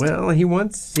 list. Well, he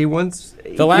wants. The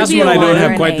last be one a I one don't or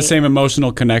have an quite the 8. same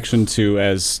emotional connection to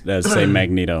as say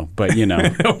Magneto, but you know,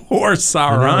 Or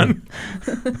Sauron.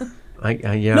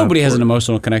 Yeah. nobody has an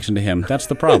emotional connection to him. That's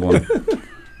the problem.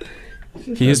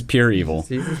 He is pure evil.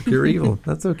 He's pure evil.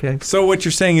 That's okay. So what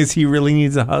you're saying is he really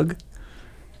needs a hug?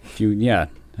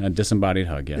 A disembodied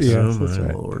hug, yes. Yeah. Oh, that's my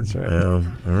right. Lord. That's right.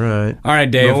 All right. All right,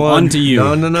 Dave, Go on to you.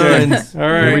 On the nines. All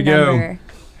right. Here we go. Remember.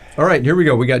 All right, here we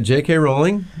go. We got J.K.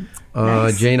 Rowling,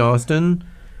 Nice. Jane Austen,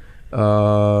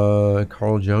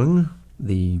 Carl Jung,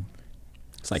 the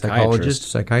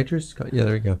psychiatrist. Yeah,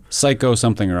 there you go. Psycho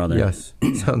something or other. Yes,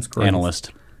 sounds great.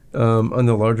 Analyst. On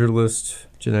the larger list,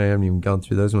 Janae, I haven't even gone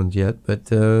through those ones yet,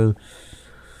 but I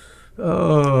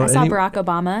saw Barack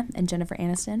Obama and Jennifer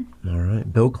Aniston. All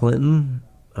right, Bill Clinton,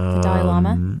 The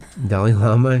Dalai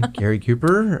Lama. Gary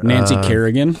Cooper, Nancy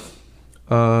Kerrigan.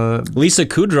 Lisa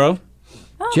Kudrow.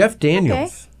 Oh, Jeff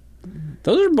Daniels.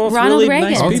 Those are both Ronald really Reagan.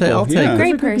 nice I'll people. I'll take yeah.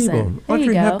 Great those are good person. people. There you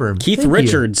Audrey go. Hepburn. Keith Thank you.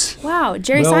 Richards. Wow.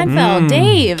 Jerry Well, Seinfeld.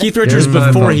 Dave. Keith Richards There's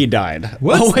before Seinfeld. he died.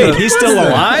 What's Oh, wait, the- he's still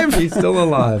alive? He's still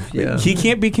alive. Yeah. He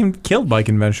can't be killed by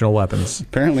conventional weapons.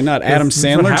 Apparently not. Adam That's what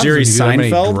Sandler, happens Jerry when you do that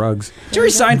many Seinfeld. drugs. Jerry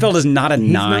Seinfeld is not a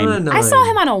He's 9. not a 9. I saw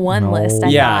him on a 1 list, I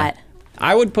Yeah. thought.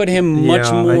 I would put him much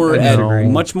Yeah, more I at agree.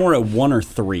 much more at 1 or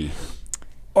 3.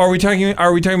 Are we talking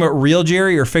about real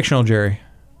Jerry or fictional Jerry?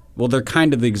 Well, they're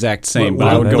kind of the exact same, What, but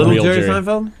I would go Little real Jerry Jerry.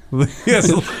 Seinfeld? Yes.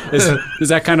 Is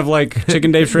that kind of like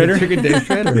Chicken Dave Schrader? Chicken Dave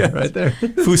Schrader, right there.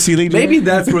 Fusili Jerry? Maybe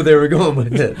that's where they were going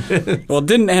with it. Well, it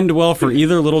didn't end well for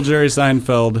either Little Jerry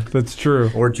Seinfeld That's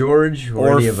true. Or George, or,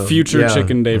 or any of them. future Yeah.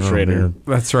 Chicken Dave Oh, Schrader. man.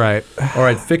 That's right. All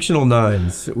right, fictional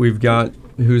 9s. We've got,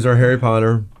 who's our Harry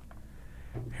Potter?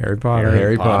 Harry Potter.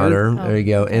 Harry Potter. Oh, There you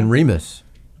go. And Remus.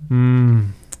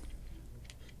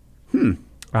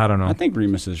 I don't know. I think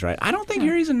Remus is right. I don't think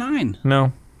Harry's a 9.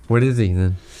 No. What is he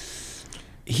then?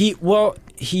 He's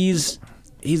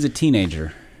a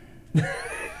teenager.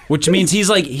 Which means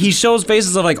he shows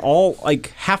faces of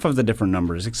half of the different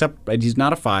numbers, except he's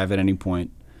not a 5 at any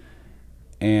point.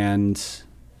 And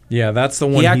Yeah, that's the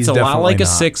one he he's acts a lot definitely like a not.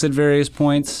 6 at various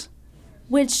points.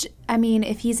 Which, I mean,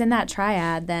 if he's in that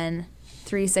triad, then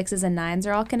 3, 6s, and 9s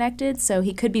are all connected. So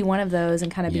he could be one of those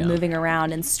and kind of be Yeah. moving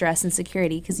around in stress and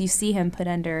security because you see him put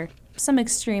under some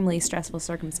extremely stressful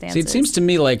circumstances. See, it seems to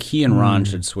me like he and Ron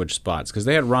should switch spots because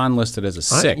they had Ron listed as a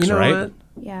 6, you know right? what?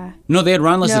 Yeah. No, they had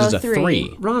Ron listed No, as a 3.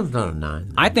 3. Ron's not a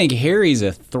 9. I think Harry's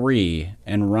a 3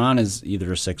 and Ron is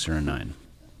either a 6 or a 9.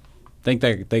 I think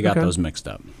they got Okay. those mixed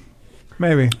up.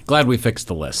 Maybe. Glad we fixed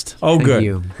the list. Oh, Thank good.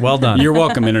 you. Well done. You're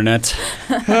welcome, Internet.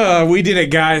 We did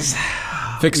it, guys.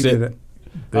 Fixed We it. did it.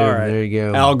 Boom, All right. There you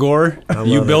go. Al Gore,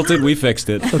 you love built it, we fixed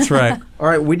it. That's right. All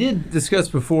right, we did discuss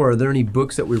before, are there any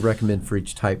books that we recommend for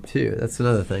each type too? That's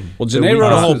another thing. Well, So Janae we-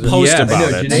 wrote a whole post yes. about I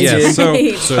know, it. Janae Yes. did. So,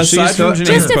 So aside she's from got- Janae's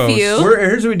Just a post, few.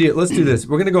 Here's what we do. Let's do this.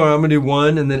 We're gonna go. I'm gonna do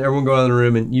one, and then everyone go out in the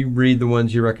room, and you read the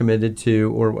ones you recommended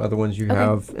to, or other ones you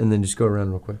have, and then just go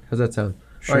around real quick. How's that sound?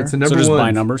 All right. So number just one.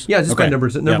 by numbers? Yeah, just by Okay.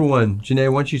 numbers. Number Yep. one, Janae.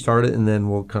 Why don't you start it, and then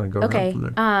we'll kind of go Okay.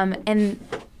 around from there. And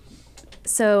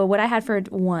so what I had for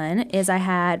 1 is I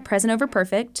had Present Over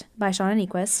Perfect by Shauna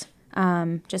Niequist,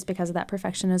 just because of that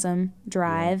perfectionism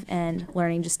drive and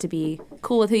learning just to be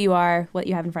cool with who you are, what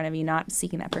you have in front of you, not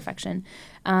seeking that perfection.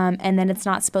 And then It's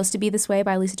Not Supposed to Be This Way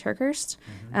by Lisa TerKeurst,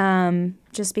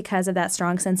 just because of that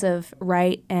strong sense of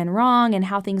right and wrong and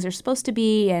how things are supposed to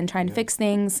be and trying to fix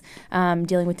things,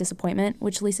 dealing with disappointment,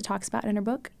 which Lisa talks about in her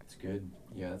book. That's good.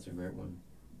 Yeah, that's a great one.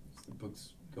 The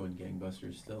book's going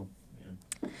gangbusters still.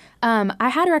 I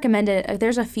had recommended.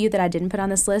 There's a few that I didn't put on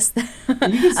this list, You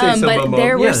can say some of but them.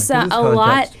 there Yeah, were some, give us a lot.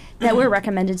 context. that were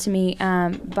recommended to me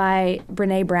by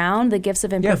Brene Brown, The Gifts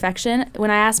of Imperfection.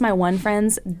 When I asked my one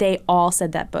friends, they all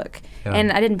said that book. Yeah.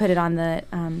 And I didn't put it on the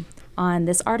on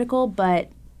this article, but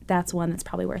that's one that's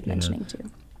probably worth mentioning too.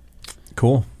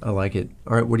 Cool. I like it.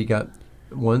 All right, what do you got?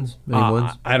 Ones? Any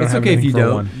ones? I don't it's have okay if anything you for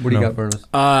don't. one. What do you No. got,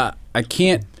 Burnus? I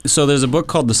can't. So there's a book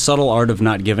called The Subtle Art of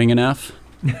Not Giving an F.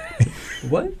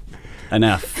 What? An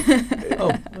F.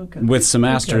 Oh, okay. With some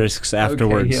asterisks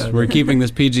afterwards. yeah. We're keeping this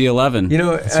PG-11. You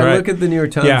know, I right. look at the New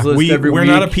York Times Yeah, list every we're week.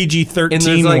 not a PG-13 and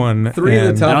there's like one. 3 of the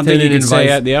and- top I don't 10 think you in can say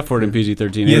advice. the F word in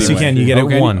PG-13 Yes, you anyway. can. You get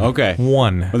Okay. it one. Okay.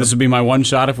 One. Well, this would be my one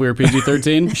shot if we were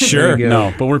PG-13? Sure. There you go.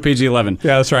 No, but we're PG-11.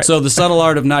 Yeah, that's right. So The Subtle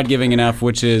Art of Not Giving an F,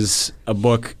 which is a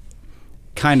book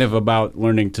kind of about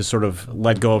learning to sort of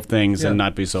let go of things Yeah. and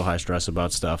not be so high stress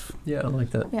about stuff. Yeah, I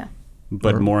like that. Yeah.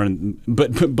 But more in,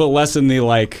 but less in the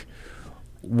like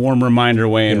warm reminder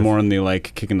way and Yes. more in the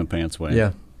like kick in the pants way.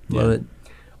 Yeah, love it.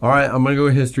 All right, I'm going to go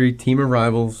with history. Team of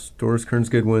Rivals, Doris Kearns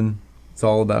Goodwin. It's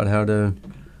all about how to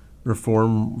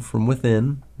reform from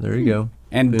within. There you go.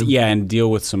 And Boom. and deal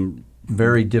with some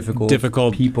Very difficult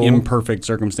difficult, imperfect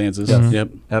circumstances. Yes. Yep.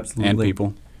 Absolutely. And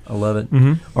people. I love it.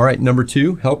 All right, number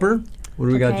 2, Helper. What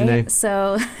do we got, Janae?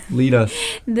 So Lead us.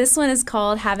 this one is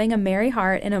called Having a Merry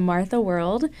Heart in a Martha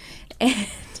World. And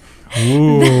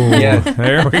Ooh. Yeah.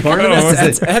 There we go.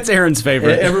 Barnabas, That's Aaron's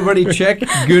favorite. everybody check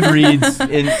Goodreads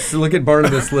and look at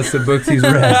Barnabas' list of books he's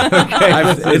read.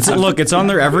 Okay. It's on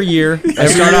there every year. I Every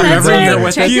start year. off every That's year right.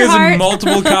 with Check it. He your has heart.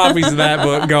 multiple copies of that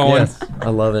book going. Yes, I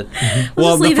love it.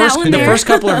 Well, leave that one the there. first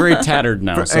couple are very tattered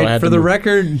now. So I had For to the move.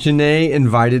 record, Janae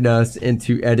invited us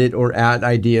into edit or add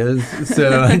ideas.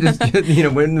 So I just,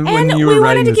 when And you we were wanted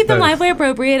writing to this keep them post. Lifeway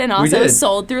appropriate and also did.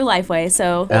 sold through Lifeway.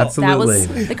 So Absolutely.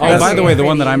 that was the Oh, by the criteria way, the for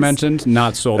one that I these. mentioned,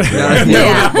 not sold.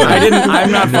 Yeah.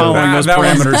 I'm not following those That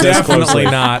one's parameters as definitely closely.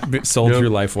 not sold Nope. through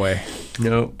Lifeway.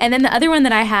 No. And then the other one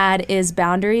that I had is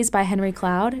Boundaries by Henry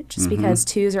Cloud, just because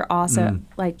twos are also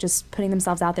like just putting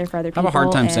themselves out there for other people. Have a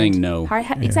hard time and saying no.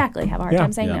 Exactly. Have a hard Yeah.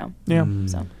 time saying Yeah. no. Yeah.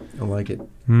 So I like it.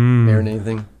 Aaron,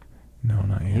 anything? No,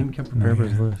 not He yet. didn't come prepared for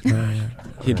his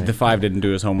list. The 5 didn't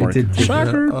do his homework.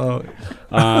 Oh.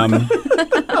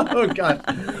 Oh, God.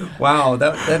 Wow,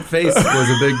 that face was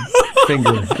a big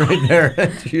finger right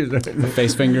there. She was right there.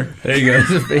 Face finger. There you go. It's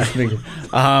a face finger.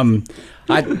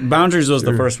 Boundaries was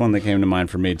the first one that came to mind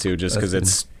for me too, just because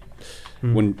it's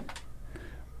when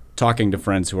talking to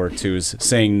friends who are twos,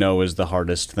 saying no is the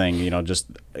hardest thing. Just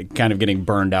kind of getting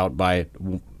burned out by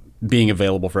being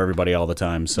available for everybody all the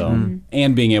time. So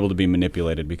and being able to be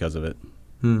manipulated because of it.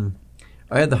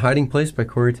 I had The Hiding Place by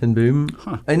Corrie ten Boom.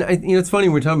 And it's funny,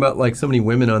 we're talking about like so many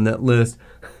women on that list.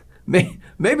 Maybe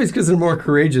it's because they're more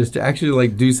courageous to actually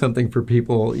like do something for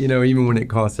people, even when it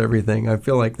costs everything. I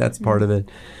feel like that's part of it.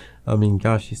 I mean,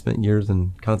 gosh, she spent years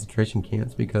in concentration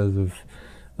camps because of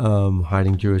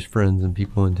hiding Jewish friends and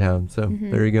people in town. So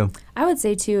there you go. I would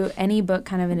say too, any book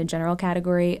kind of in a general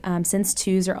category, since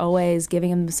twos are always giving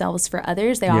themselves for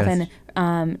others, they Yes.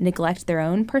 often neglect their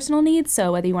own personal needs.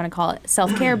 So whether you want to call it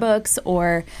self-care books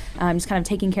or just kind of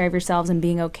taking care of yourselves and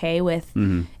being okay with,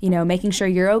 making sure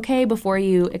you're okay before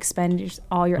you expend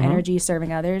all your energy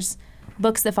serving others.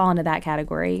 Books that fall into that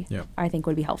category, Yep. I think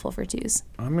would be helpful for twos.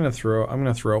 I'm gonna throw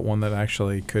out one that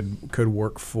actually could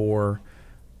work for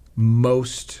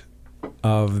most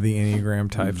of the Enneagram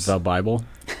types, The Bible.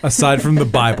 aside from the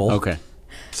Bible. Okay.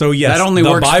 So yes, That only the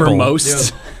works Bible, for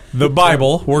most. The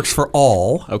Bible works for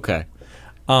all. Okay.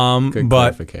 But Good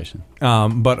clarification.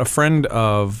 but a friend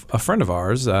of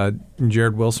ours,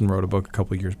 Jared Wilson, wrote a book a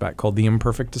couple of years back called The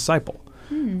Imperfect Disciple,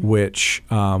 which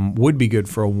would be good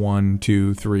for a 1,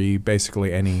 2, 3,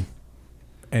 basically any,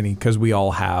 because we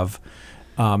all have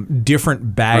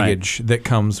different baggage that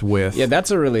comes with Yeah, that's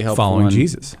a really helpful following one.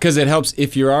 Jesus. Because it helps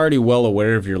if you're already well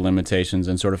aware of your limitations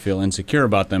and sort of feel insecure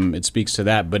about them, it speaks to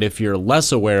that. But if you're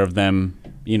less aware of them,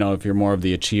 if you're more of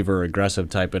the achiever, aggressive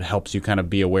type, it helps you kind of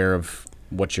be aware of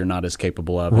what you're not as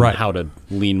capable of Right. and how to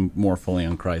lean more fully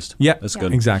on Christ. Yeah, That's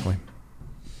good. Exactly.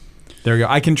 There you go.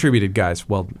 I contributed, guys.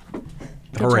 Well,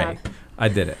 Good hooray. job. I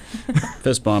did it.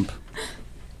 Fist bump.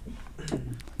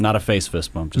 Not a face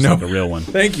fist bump, just No. like a real one.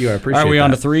 Thank you. I appreciate Are we that.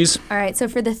 on to threes? All right, so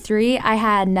for the 3, I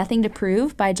had Nothing to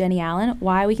Prove by Jenny Allen,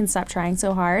 Why We Can Stop Trying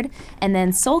So Hard, and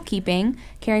then Soul Keeping,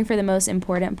 Caring for the Most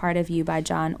Important Part of You by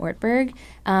John Ortberg.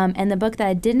 And the book that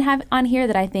I didn't have on here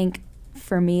that I think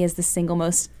for me is the single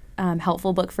most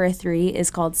helpful book for a 3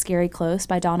 is called Scary Close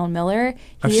by Donald Miller.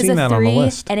 I've He is seen a that on the 3,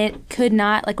 list. and it could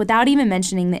not, without even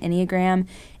mentioning the Enneagram,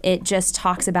 it just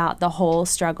talks about the whole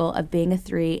struggle of being a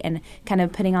 3 and kind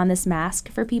of putting on this mask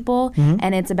for people.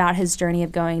 And it's about his journey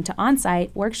of going to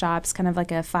on-site workshops, kind of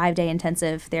like a 5-day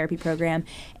intensive therapy program.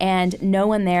 And no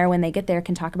one there, when they get there,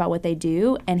 can talk about what they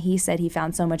do. And he said he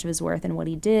found so much of his worth in what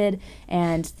he did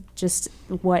and just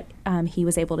what he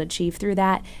was able to achieve through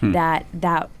that,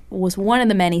 that was one of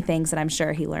the many things that I'm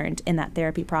sure he learned in that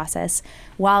therapy process,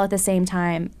 while at the same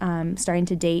time starting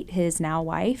to date his now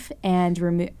wife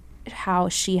and how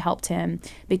she helped him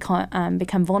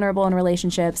become vulnerable in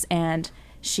relationships. And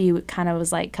she kind of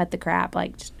was like, cut the crap.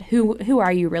 Like, who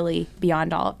are you really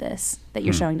beyond all of this that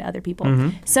you're showing to other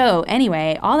people? So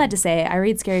anyway, all that to say, I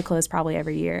read Scary Clothes probably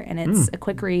every year, and it's a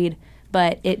quick read,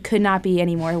 but it could not be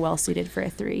any more well suited for a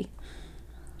 3.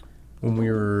 When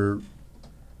we were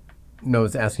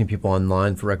was asking people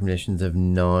online for recommendations of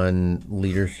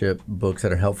non-leadership books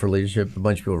that are helpful for leadership, a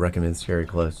bunch of people recommend Scary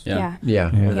Close. Yeah. Yeah.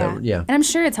 And I'm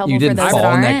sure it's helpful You for didn't those fall that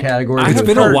in aren't. that category. It's but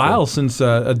been a hurtful. while since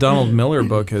a Donald Miller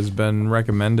book has been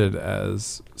recommended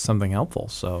as something helpful,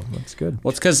 so that's good.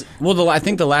 Well, it's because I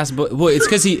think the last book. Well, it's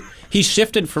because he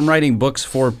shifted from writing books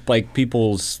for like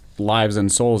people's lives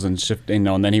and souls and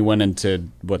and then he went into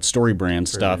story brand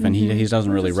stuff, and he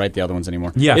doesn't really write the other ones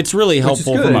anymore. Yeah. It's really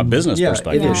helpful from a business Yeah,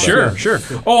 perspective. it is. Sure.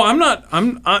 Oh, I'm not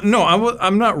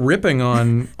ripping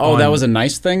on. Oh, on, that was a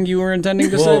nice thing you were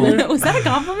intending to say there? Was that a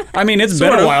compliment? I mean, it's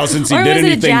been a while since he Or did was it a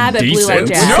anything jab at Blue Light decent.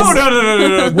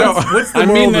 Jazz? No. What's the I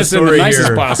moral mean of the this in the story nicest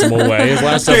here? possible way. His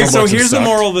last Okay, several so books have here's the sucked.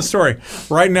 moral of the story.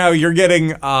 Right now, you're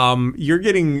getting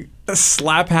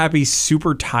slap happy,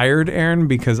 super tired, Aaron,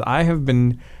 because I have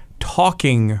been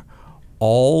talking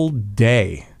all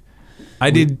day.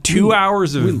 I did 2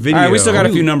 hours of video. All right, we still got a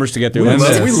few numbers to get through. we Enough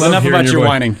love hearing about your your voice.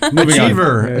 whining. Moving on.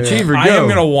 Achiever, I am go.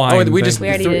 gonna whine. Oh, we just We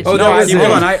already did. Oh, No, that was hold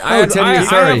it. on.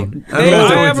 Sorry. I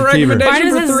have a recommendation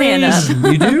Barnabas for has his hand threes.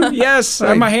 up. You do? Yes, I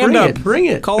have my hand bring up. it, bring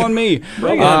it. Call on me.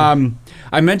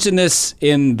 I mentioned this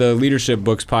in the Leadership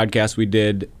Books podcast we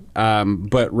did,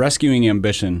 but Rescuing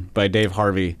Ambition by Dave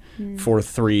Harvey for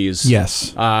threes.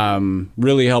 Yes.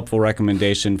 Really helpful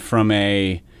recommendation from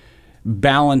a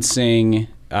balancing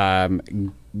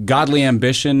godly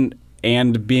ambition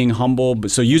and being humble.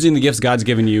 So using the gifts God's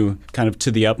given you kind of to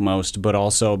the utmost, but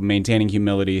also maintaining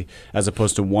humility as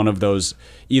opposed to one of those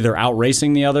either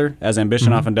outracing the other, as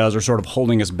ambition often does, or sort of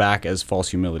holding us back as false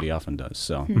humility often does.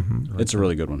 So it's a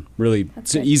really good one. Really,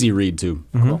 it's an easy read too.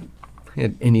 Cool.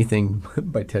 And anything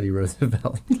by Teddy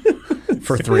Roosevelt.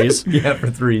 For threes. Yeah,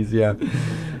 for threes, yeah.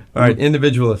 All right,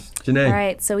 individualist. Janae. All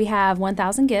right, so we have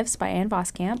 1,000 Gifts by Ann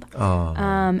Voskamp,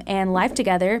 and Life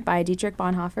Together by Dietrich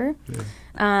Bonhoeffer.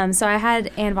 So I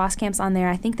had Ann Voskamp's on there.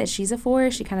 I think that she's a 4.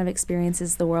 She kind of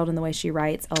experiences the world in the way she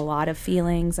writes, a lot of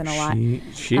feelings and a lot.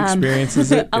 She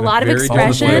experiences it. a in lot of very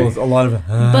expression. different way. A lot of.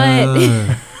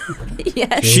 But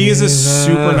yes. She is a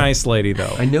super nice lady,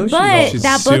 though. I know But She's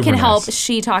that book super can help. nice.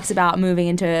 She talks about moving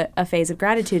into a phase of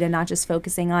gratitude and not just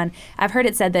focusing on. I've heard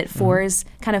it said that 4s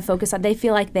kind of focus on. They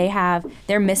feel like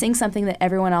they're missing something that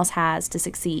everyone else has to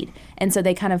succeed, and so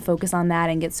they kind of focus on that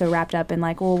and get so wrapped up in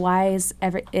like, well, why is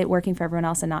it working for everyone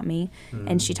else and not me?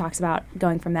 And she talks about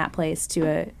going from that place to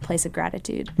a place of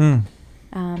gratitude. Yeah.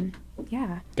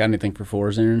 Got anything for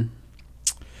 4s, Aaron?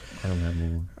 I don't have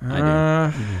anything.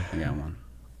 I got one.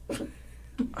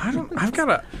 I've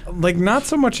got not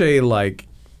so much a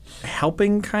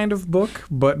helping kind of book,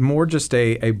 but more just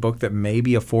a book that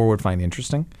maybe a 4 would find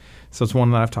interesting. So it's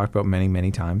one that I've talked about many, many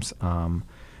times.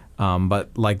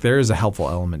 But there is a helpful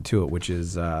element to it, which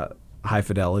is high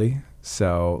fidelity.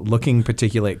 So looking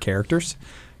particulate characters.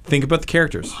 Think about the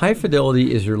characters. High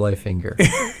fidelity is your life hanger.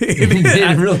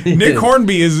 It really Nick is.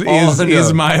 Hornby is Oh,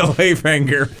 no. my life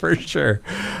hanger for sure.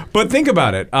 But think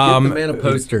about it. Get the man a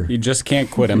poster. You just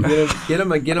can't quit him. Get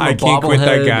him a I can't quit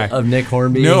that guy. bobblehead of Nick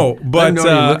Hornby. No, I don't but, know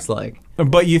what he looks like.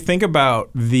 But you think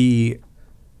about it's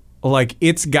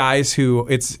guys who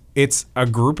it's a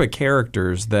group of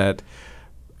characters that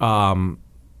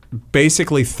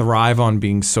basically thrive on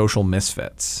being social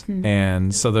misfits.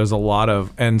 And so there's a lot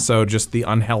of, and so just the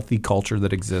unhealthy culture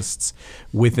that exists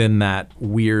within that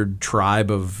weird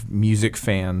tribe of music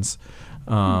fans,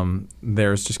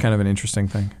 there's just kind of an interesting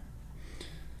thing.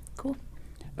 Cool.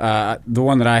 The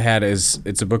one that I had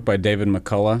it's a book by David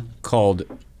McCullough called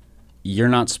You're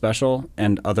Not Special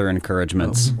and Other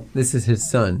Encouragements. This is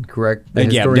his son, correct? The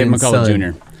Yeah, Dave historian's McCullough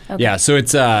son. Jr. Yeah, so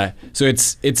it's based on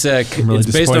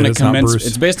disappointed a it's not Bruce.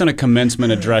 it's based on a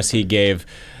commencement address he gave,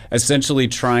 essentially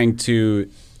trying to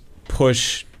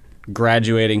push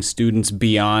graduating students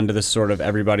beyond the sort of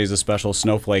everybody's a special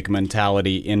snowflake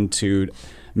mentality into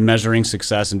measuring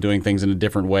success and doing things in a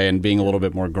different way and being a little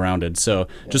bit more grounded. So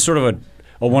just sort of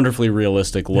a wonderfully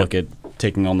realistic look at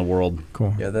taking on the world.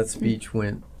 Cool. Yeah, that speech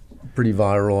went pretty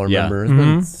viral. I Yeah. remember. It's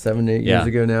been 7-8 Yeah. years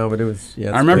ago now, but it was.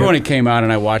 Yeah, I remember when it came out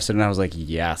and I watched it and I was like,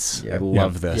 yes, I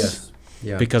love this. Yes.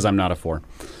 Yeah. Because I'm not a 4.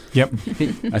 Yep.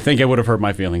 I think it would have hurt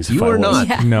my feelings if You I are was.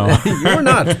 not. No. You are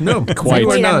not. No, Quite. you are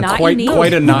Wait, I'm not. not Quite, unique.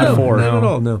 quite a not No, 4. not at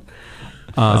all. No.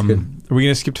 That's good. Are we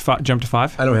gonna skip to jump to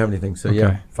 5? I don't have anything. So Okay.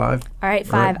 yeah, 5. All right,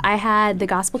 5. I had The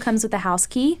Gospel Comes with a House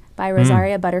Key by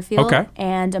Rosaria Butterfield Okay.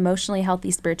 and Emotionally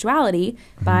Healthy Spirituality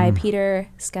by Peter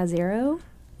Scazzaro.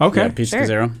 Okay. Yeah, Peach Sure.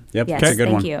 Zero. Yep, Yes, that's a good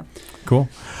thank one. you. Cool.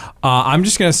 I'm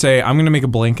just gonna say I'm gonna make a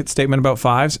blanket statement about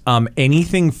 5s.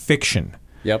 Anything fiction.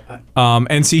 Yep.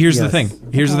 And see, here's the Yes. thing.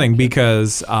 Here's the thing,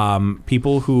 because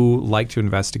people who like to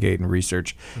investigate and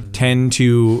research tend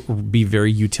to be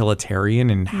very utilitarian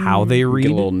in how they read.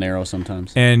 Get a little narrow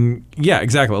sometimes. And yeah,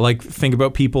 exactly. Like think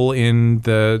about people in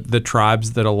the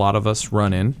tribes that a lot of us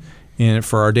run in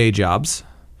for our day jobs.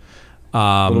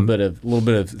 A little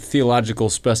bit of theological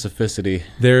specificity.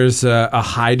 There's a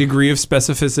high degree of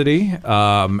specificity,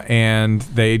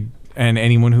 and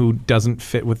anyone who doesn't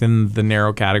fit within the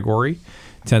narrow category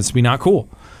tends to be not cool.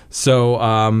 So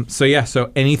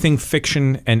anything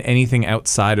fiction and anything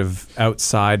outside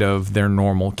of their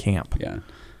normal camp. Yeah.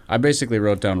 I basically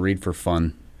wrote down read for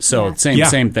fun. So Yeah.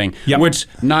 same thing. Yep. Which,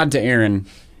 nod to Aaron,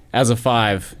 as a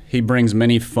 5, he brings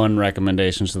many fun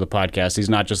recommendations to the podcast. He's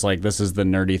not just like, this is the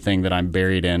nerdy thing that I'm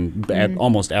buried in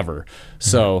almost ever.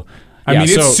 So I mean,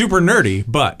 it's super nerdy,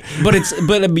 but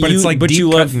it's like deep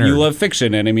you cut nerd. love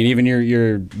fiction, and I mean even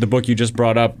your the book you just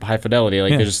brought up, High Fidelity,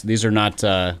 like Yeah. these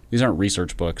aren't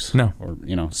research books. No. Or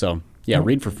so yeah,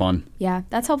 read for fun. Yeah,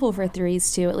 that's helpful for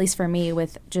 3s too, at least for me,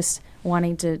 with just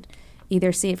wanting to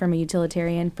either see it from a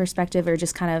utilitarian perspective or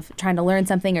just kind of trying to learn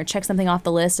something or check something off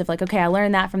the list of like, okay, I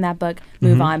learned that from that book,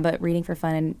 move on, but reading for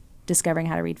fun and discovering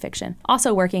how to read fiction.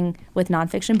 Also working with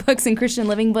nonfiction books and Christian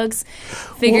living books,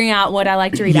 figuring out what I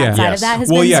like to read outside of that has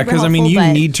been super helpful. because I mean,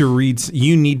 but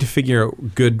you need to figure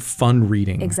out good fun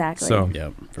reading. Exactly. So Yeah,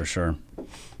 for sure.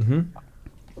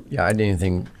 Yeah, I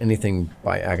did anything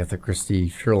by Agatha Christie,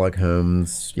 Sherlock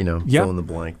Holmes, Yep. fill in the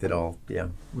blank. We're all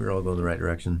going the right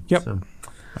direction. Yep. So.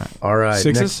 All right.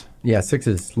 6s? next- Yeah,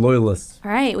 6s. Loyalists.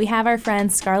 All right, we have our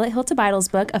friend Scarlett Hilta Bidle's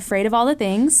book, Afraid of All the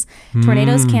Things,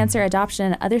 Tornadoes, Cancer,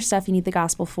 Adoption, and Other Stuff You Need the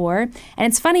Gospel For. And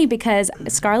it's funny because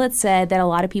Scarlett said that a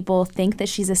lot of people think that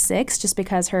she's a 6 just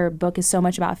because her book is so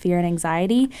much about fear and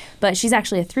anxiety, but she's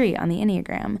actually a 3 on the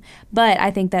Enneagram. But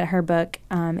I think that her book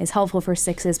is helpful for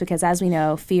 6s because, as we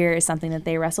know, fear is something that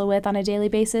they wrestle with on a daily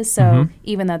basis. So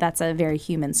even though that's a very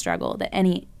human struggle that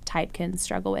any type can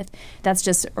struggle with, that's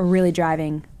just a really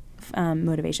driving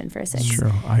motivation for a 6. It's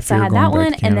true. I So fear I had going that back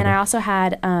one, to and then I Canada. also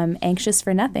had Anxious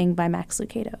for Nothing by Max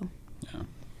Lucado.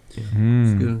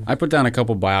 Good. I put down a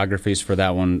couple biographies for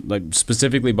that one, like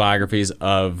specifically biographies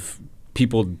of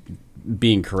people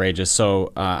being courageous.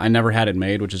 So I Never Had It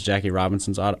Made, which is Jackie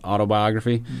Robinson's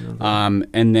autobiography,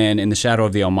 and then In the Shadow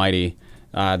of the Almighty,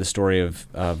 the story of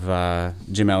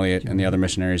Jim Elliot and the other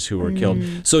missionaries who were killed.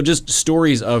 So just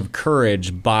stories of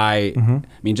courage by, I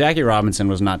mean, Jackie Robinson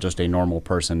was not just a normal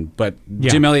person, but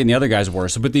Jim Elliot and the other guys were.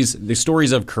 So, but the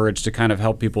stories of courage to kind of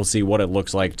help people see what it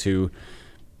looks like to,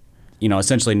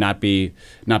 essentially not be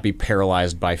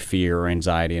paralyzed by fear or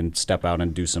anxiety and step out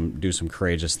and do some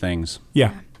courageous things.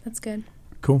 Yeah. That's good.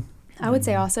 Cool. I would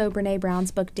say also Brene Brown's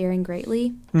book, Daring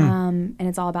Greatly, and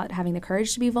it's all about having the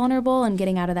courage to be vulnerable and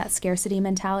getting out of that scarcity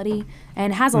mentality,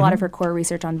 and has a lot of her core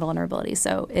research on vulnerability.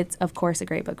 So it's, of course, a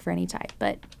great book for any type,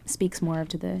 but speaks more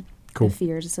to the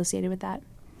fears associated with that.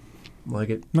 Like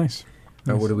it. Nice.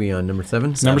 What are we on? Number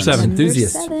 7? Number 7.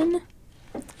 Enthusiast. Number 7.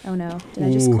 Oh no, did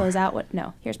I just close out what?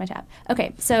 No, here's my tab.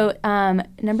 Okay, so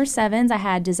number 7s, I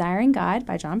had Desiring God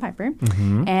by John Piper,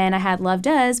 and I had Love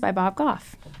Does by Bob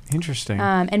Goff. Interesting.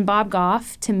 And Bob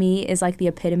Goff, to me, is like the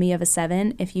epitome of a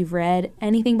 7. If you've read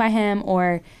anything by him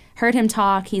or heard him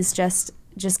talk, he's just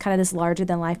kind of this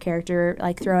larger-than-life character,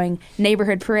 like throwing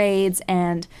neighborhood parades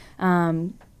and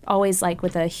always like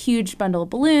with a huge bundle of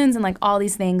balloons and like all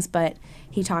these things, but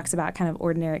he talks about kind of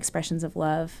ordinary expressions of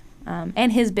love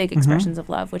and his big expressions of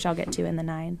love, which I'll get to in the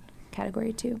 9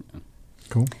 category too.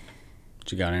 Cool.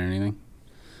 You got anything?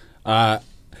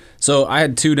 So I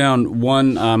had 2 down.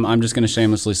 One, I'm just going to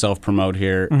shamelessly self-promote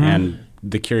here, and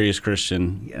The Curious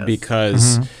Christian,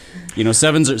 because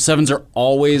sevens are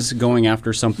always going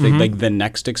after something like the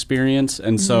next experience,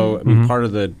 and so I mean, part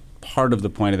of the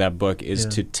point of that book is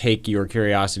to take your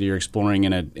curiosity, your exploring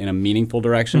in a meaningful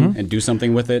direction and do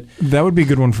something with it. That would be a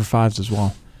good one for 5s as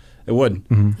well. It would.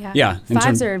 Yeah. in Fives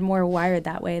terms- are more wired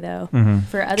that way, though.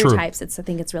 For other True. types, I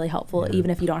think it's really helpful,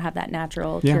 even if you don't have that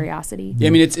natural Yeah. curiosity. Yeah,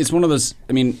 I mean, it's one of those.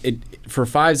 I mean, for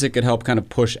 5s, it could help kind of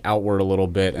push outward a little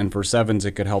bit, and for 7s,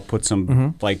 it could help put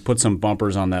some put some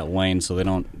bumpers on that lane so they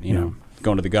don't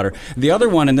go into the gutter. The other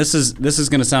one, and this is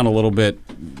going to sound a little bit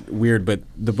weird, but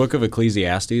the Book of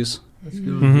Ecclesiastes.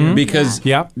 Because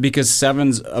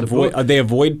 7s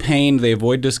avoid pain, they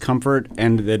avoid discomfort,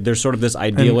 and there's sort of this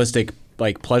idealistic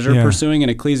like pleasure pursuing,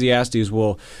 and Ecclesiastes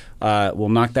will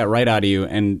knock that right out of you,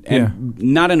 and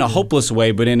not in a hopeless way,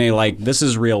 but in a like this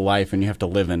is real life and you have to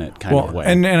live in it kind of way.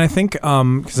 And I think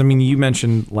because I mean you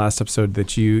mentioned last episode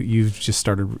that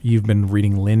you've been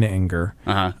reading Lynn Enger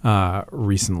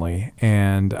recently,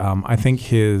 and I think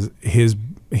his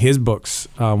books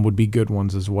would be good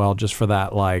ones as well, just for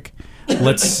that like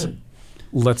let's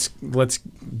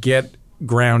get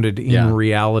grounded in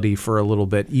reality for a little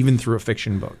bit, even through a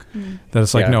fiction book. That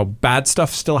it's like no, bad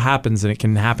stuff still happens, and it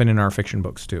can happen in our fiction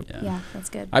books too. Yeah, that's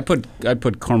good. I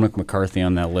put Cormac McCarthy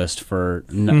on that list for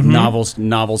novels for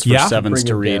 7s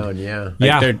to read.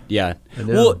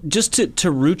 Well, just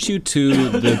to root you to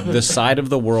the side of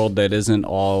the world that isn't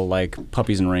all like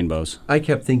puppies and rainbows. I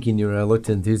kept thinking, when I looked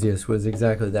at Enthusiast, was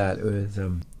exactly that. It was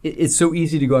it's so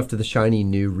easy to go after the shiny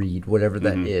new read, whatever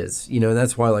that is. And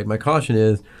that's why like my caution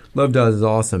is Love Does is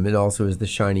awesome. It also is the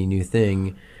shiny new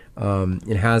thing.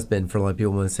 It has been for a lot of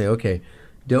people when they say, okay,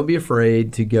 don't be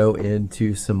afraid to go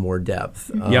into some more depth.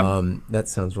 That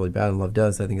sounds really bad. And Love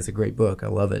Does, I think it's a great book. I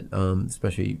love it,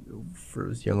 especially for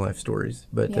those young life stories.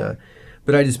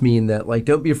 But I just mean that, like,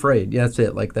 don't be afraid. Yeah, that's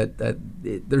it. Like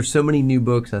there's so many new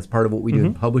books. That's part of what we do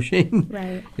in publishing,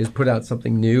 Right. is put out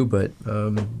something new. But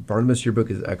Barnabas, your book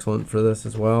is excellent for this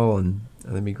as well, and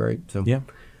that'd be great. So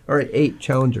All right, 8,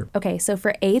 Challenger. Okay, so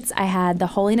for 8s, I had The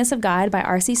Holiness of God by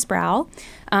R.C. Sproul,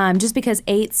 just because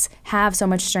 8s have so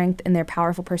much strength in their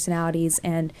powerful personalities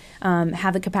and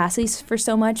have the capacities for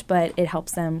so much, but it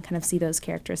helps them kind of see those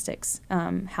characteristics,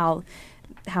 how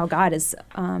God is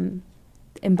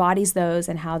embodies those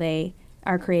and how they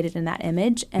are created in that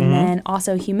image. And then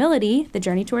also Humility, The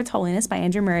Journey Towards Holiness by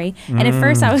Andrew Murray. And at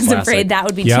first I was afraid that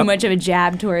would be too much of a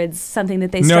jab towards something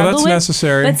that they struggle with. No, that's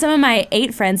necessary. But some of my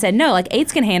 8 friends said, no, like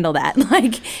 8s can handle that.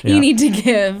 Like you need to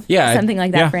give something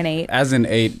like that for an 8. As an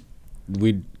 8,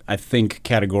 I think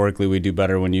categorically we do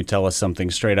better when you tell us something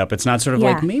straight up. It's not sort of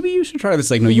like, maybe you should try this.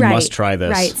 Like, no, you must try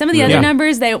this. Right. Some of the other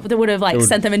numbers, they would have like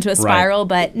sent them into a spiral,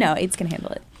 but no, 8s can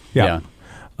handle it. Yeah.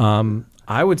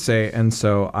 I would say, and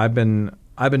so I've been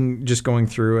just going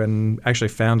through and actually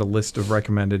found a list of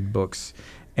recommended books,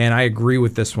 and I agree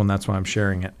with this one. That's why I'm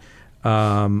sharing it.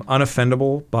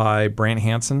 Unoffendable by Brant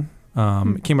Hansen.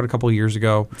 It came out a couple of years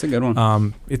ago. It's a good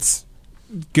one. It's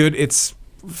good. It's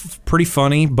pretty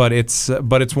funny, but it's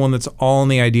one that's all in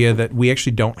the idea that we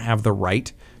actually don't have the right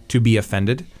to be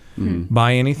offended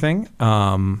by anything.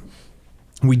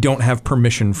 We don't have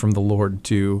permission from the Lord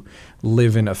to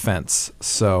live in offense.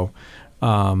 So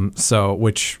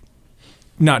which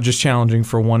not just challenging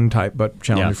for one type, but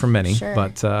challenging for many. Sure.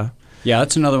 But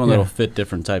that's another one that'll fit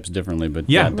different types differently. But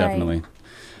definitely.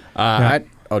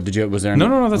 Was there?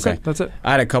 No. That's it.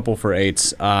 I had a couple for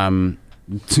 8s.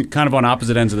 Kind of on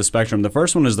opposite ends of the spectrum. The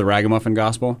first one is The Ragamuffin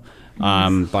Gospel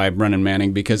by Brennan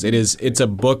Manning, because it's a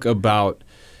book about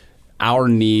our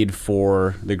need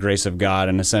for the grace of God,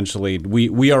 and essentially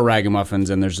we are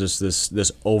ragamuffins, and there's just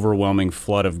this overwhelming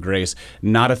flood of grace.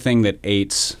 Not a thing that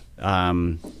 8s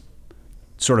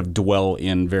sort of dwell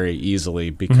in very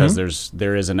easily, because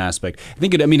there is an aspect. I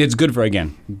think it's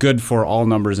good for all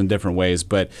numbers in different ways,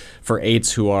 but for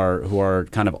 8s who are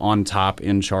kind of on top,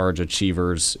 in charge,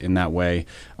 achievers in that way,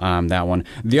 that one.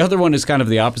 The other one is kind of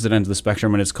the opposite end of the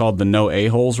spectrum, and it's called The No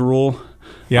A-Holes Rule.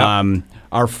 Yeah.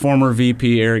 Our former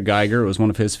VP, Eric Geiger, it was one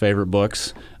of his favorite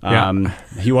books.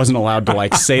 He wasn't allowed to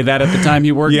say that at the time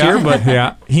he worked here, but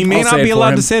he may not be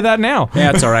allowed to say that now.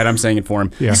 Yeah, it's all right. I'm saying it for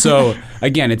him. Yeah. So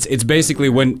again, it's basically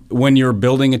when you're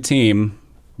building a team,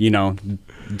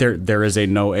 there is a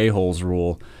no a-holes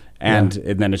rule. And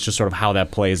then it's just sort of how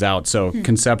that plays out. So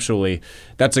conceptually,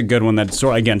 that's a good one. That's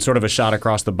sort of a shot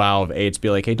across the bow of 8s. Be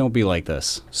like, hey, don't be like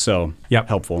this. So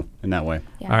helpful in that way.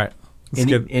 Yeah. All right.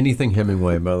 Anything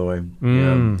Hemingway, by the way.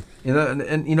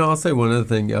 And I'll say one other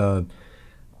thing.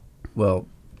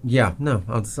 Yeah, no.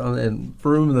 And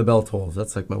For Room in the Bell Tolls,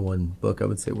 that's like my one book I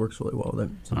would say works really well with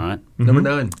it. So, All right. Number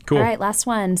 9. Cool. All right, last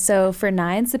one. So for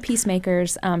 9's The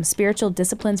Peacemakers, Spiritual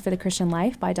Disciplines for the Christian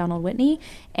Life by Donald Whitney,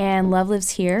 and Love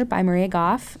Lives Here by Maria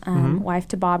Goff, wife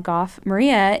to Bob Goff.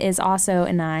 Maria is also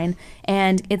a 9,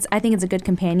 and I think it's a good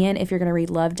companion if you're going to read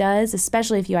Love Does,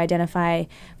 especially if you identify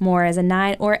more as a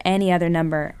 9 or any other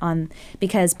number,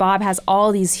 because Bob has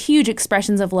all these huge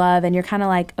expressions of love, and you're kind of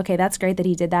like, okay, that's great that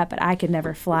he did that, but I could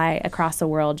never fly across the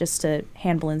world just to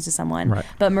hand balloons to someone. Right.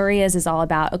 But Maria's is all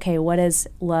about, okay, what does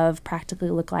love practically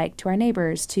look like to our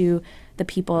neighbors, to the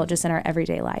people just in our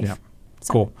everyday life? Yeah.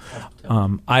 So- Cool.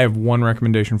 I have one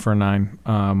recommendation for a 9,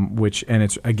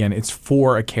 it's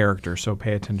for a character, so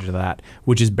pay attention to that,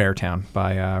 which is Beartown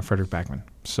by Frederick Backman.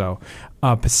 So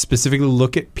specifically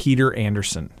look at Peter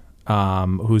Anderson,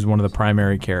 who's one of the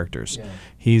primary characters. Yeah.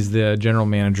 He's the general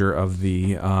manager of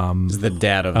the... he's the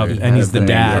dad of and he's the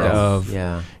dad of...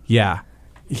 Yeah. Yeah.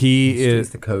 He's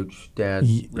the coach, dad,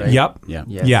 right? Yep. Yeah.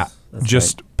 Yes, Yeah. that's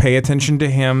Just pay attention to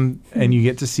him, and you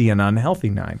get to see an unhealthy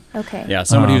 9. Okay. Yeah,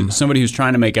 somebody who's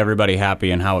trying to make everybody happy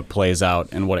and how it plays out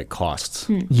and what it costs.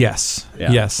 Yes.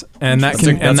 Yeah. Yes. And that That's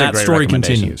a that great story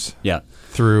recommendation. continues. Yeah.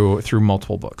 Through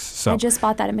multiple books. So I just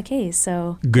bought that at McKay's,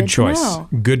 so good to choice. know.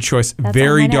 Good choice. That's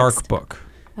Very on my dark next. book.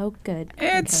 Oh, good.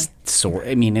 It's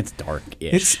Okay. it's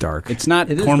dark-ish. It's dark. It's not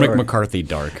It is Cormac dark. McCarthy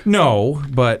dark. No,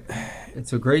 but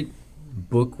It's a great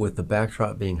book with the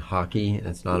backdrop being hockey, and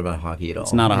it's not about hockey at all.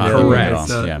 It's not a You hockey know, book Correct. at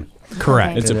it's all. not- Yeah.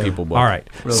 correct. It's a Yeah. people book. All right.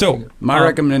 What else So you got? My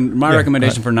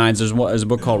recommendation go for 9s is a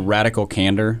book called Radical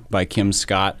Candor by Kim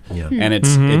Scott. Yeah. And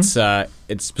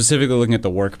it's specifically looking at the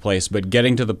workplace, but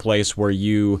getting to the place where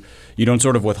you don't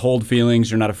sort of withhold feelings,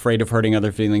 you're not afraid of hurting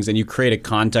other feelings, and you create a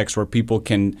context where people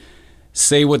can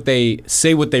say what they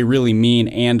really mean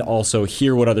and also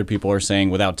hear what other people are saying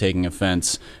without taking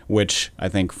offense, which I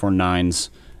think for 9s,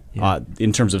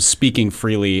 in terms of speaking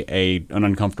freely an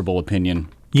uncomfortable opinion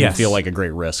can Yes. feel like a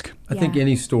great risk. I think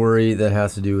any story that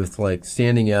has to do with like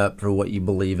standing up for what you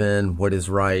believe in, what is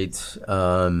right, is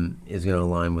going to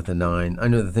align with a 9. I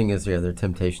know the thing is, their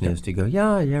temptation is to go,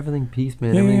 everything peace,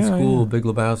 man, everything's cool, Big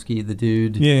Lebowski, the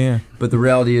dude. Yeah. But the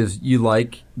reality is, you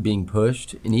like being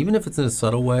pushed, and even if it's in a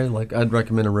subtle way, like I'd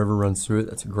recommend A River Runs Through It.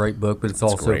 That's a great book, but it's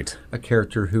also great. a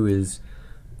character who is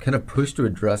kind of pushed to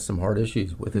address some hard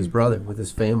issues with his brother, with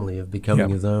his family, of becoming Yep.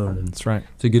 his own. And That's right.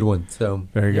 it's a good one. So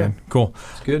Very good. Cool.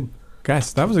 It's good.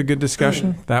 Guys, that was a good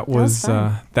discussion. That was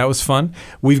was fun.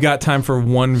 We've got time for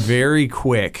one very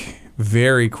quick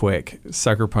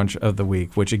sucker punch of the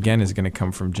week, which again is going to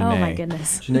come from Janae. Oh my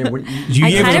goodness. Janae, what You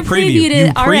I gave kind it of a preview. previewed it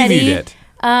You already. previewed it.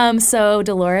 So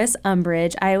Dolores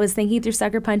Umbridge, I was thinking through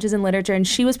sucker punches in literature, and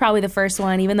she was probably the first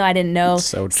one, even though I didn't know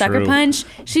So sucker true. punch.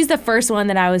 She's the first one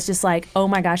that I was just like, oh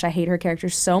my gosh, I hate her character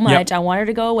so much. I want her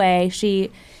to go away.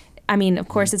 Of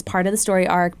course, it's part of the story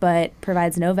arc, but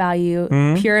provides no value,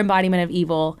 pure embodiment of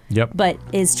evil, Yep. but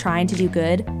is trying to do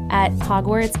good at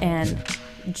Hogwarts, and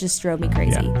just drove me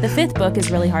crazy. Yeah. The 5th book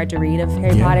is really hard to read of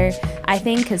Harry Potter, I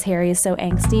think, because Harry is so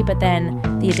angsty, but then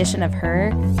the addition of her,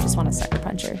 just want to sucker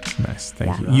punch her. Nice,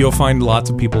 thank Yeah. you. You'll find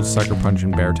lots of people sucker punch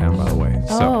in Beartown, by the way.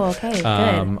 So, Oh, okay,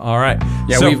 good. all right.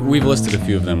 Yeah, So- we've listed a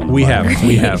few of them on the We podcast. have.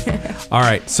 We have. All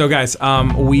right. So, guys,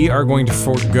 we are going to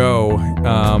forego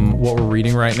what we're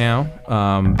reading right now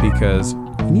because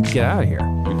we need to get out of here.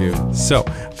 We do. So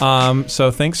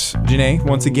thanks, Janae,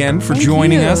 once again for Thank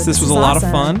joining you. us. This was a lot of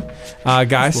fun. awesome.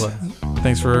 Guys,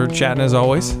 thanks for chatting as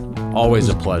always. Always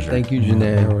a pleasure. Thank you,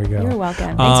 Janae. There we go. You're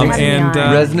welcome. Thanks for having and, me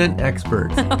on. Resident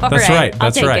expert. All That's right. I'll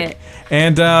That's take right. it.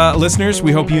 And listeners,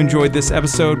 we hope you enjoyed this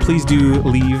episode. Please do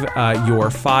leave your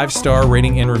 5-star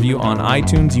rating and review on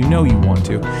iTunes. You know you want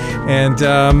to. And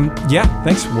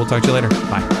thanks. We'll talk to you later.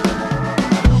 Bye.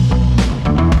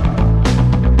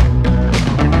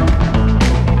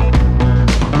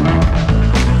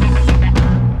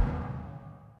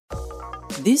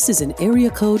 This is an Area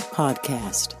Code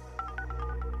Podcast.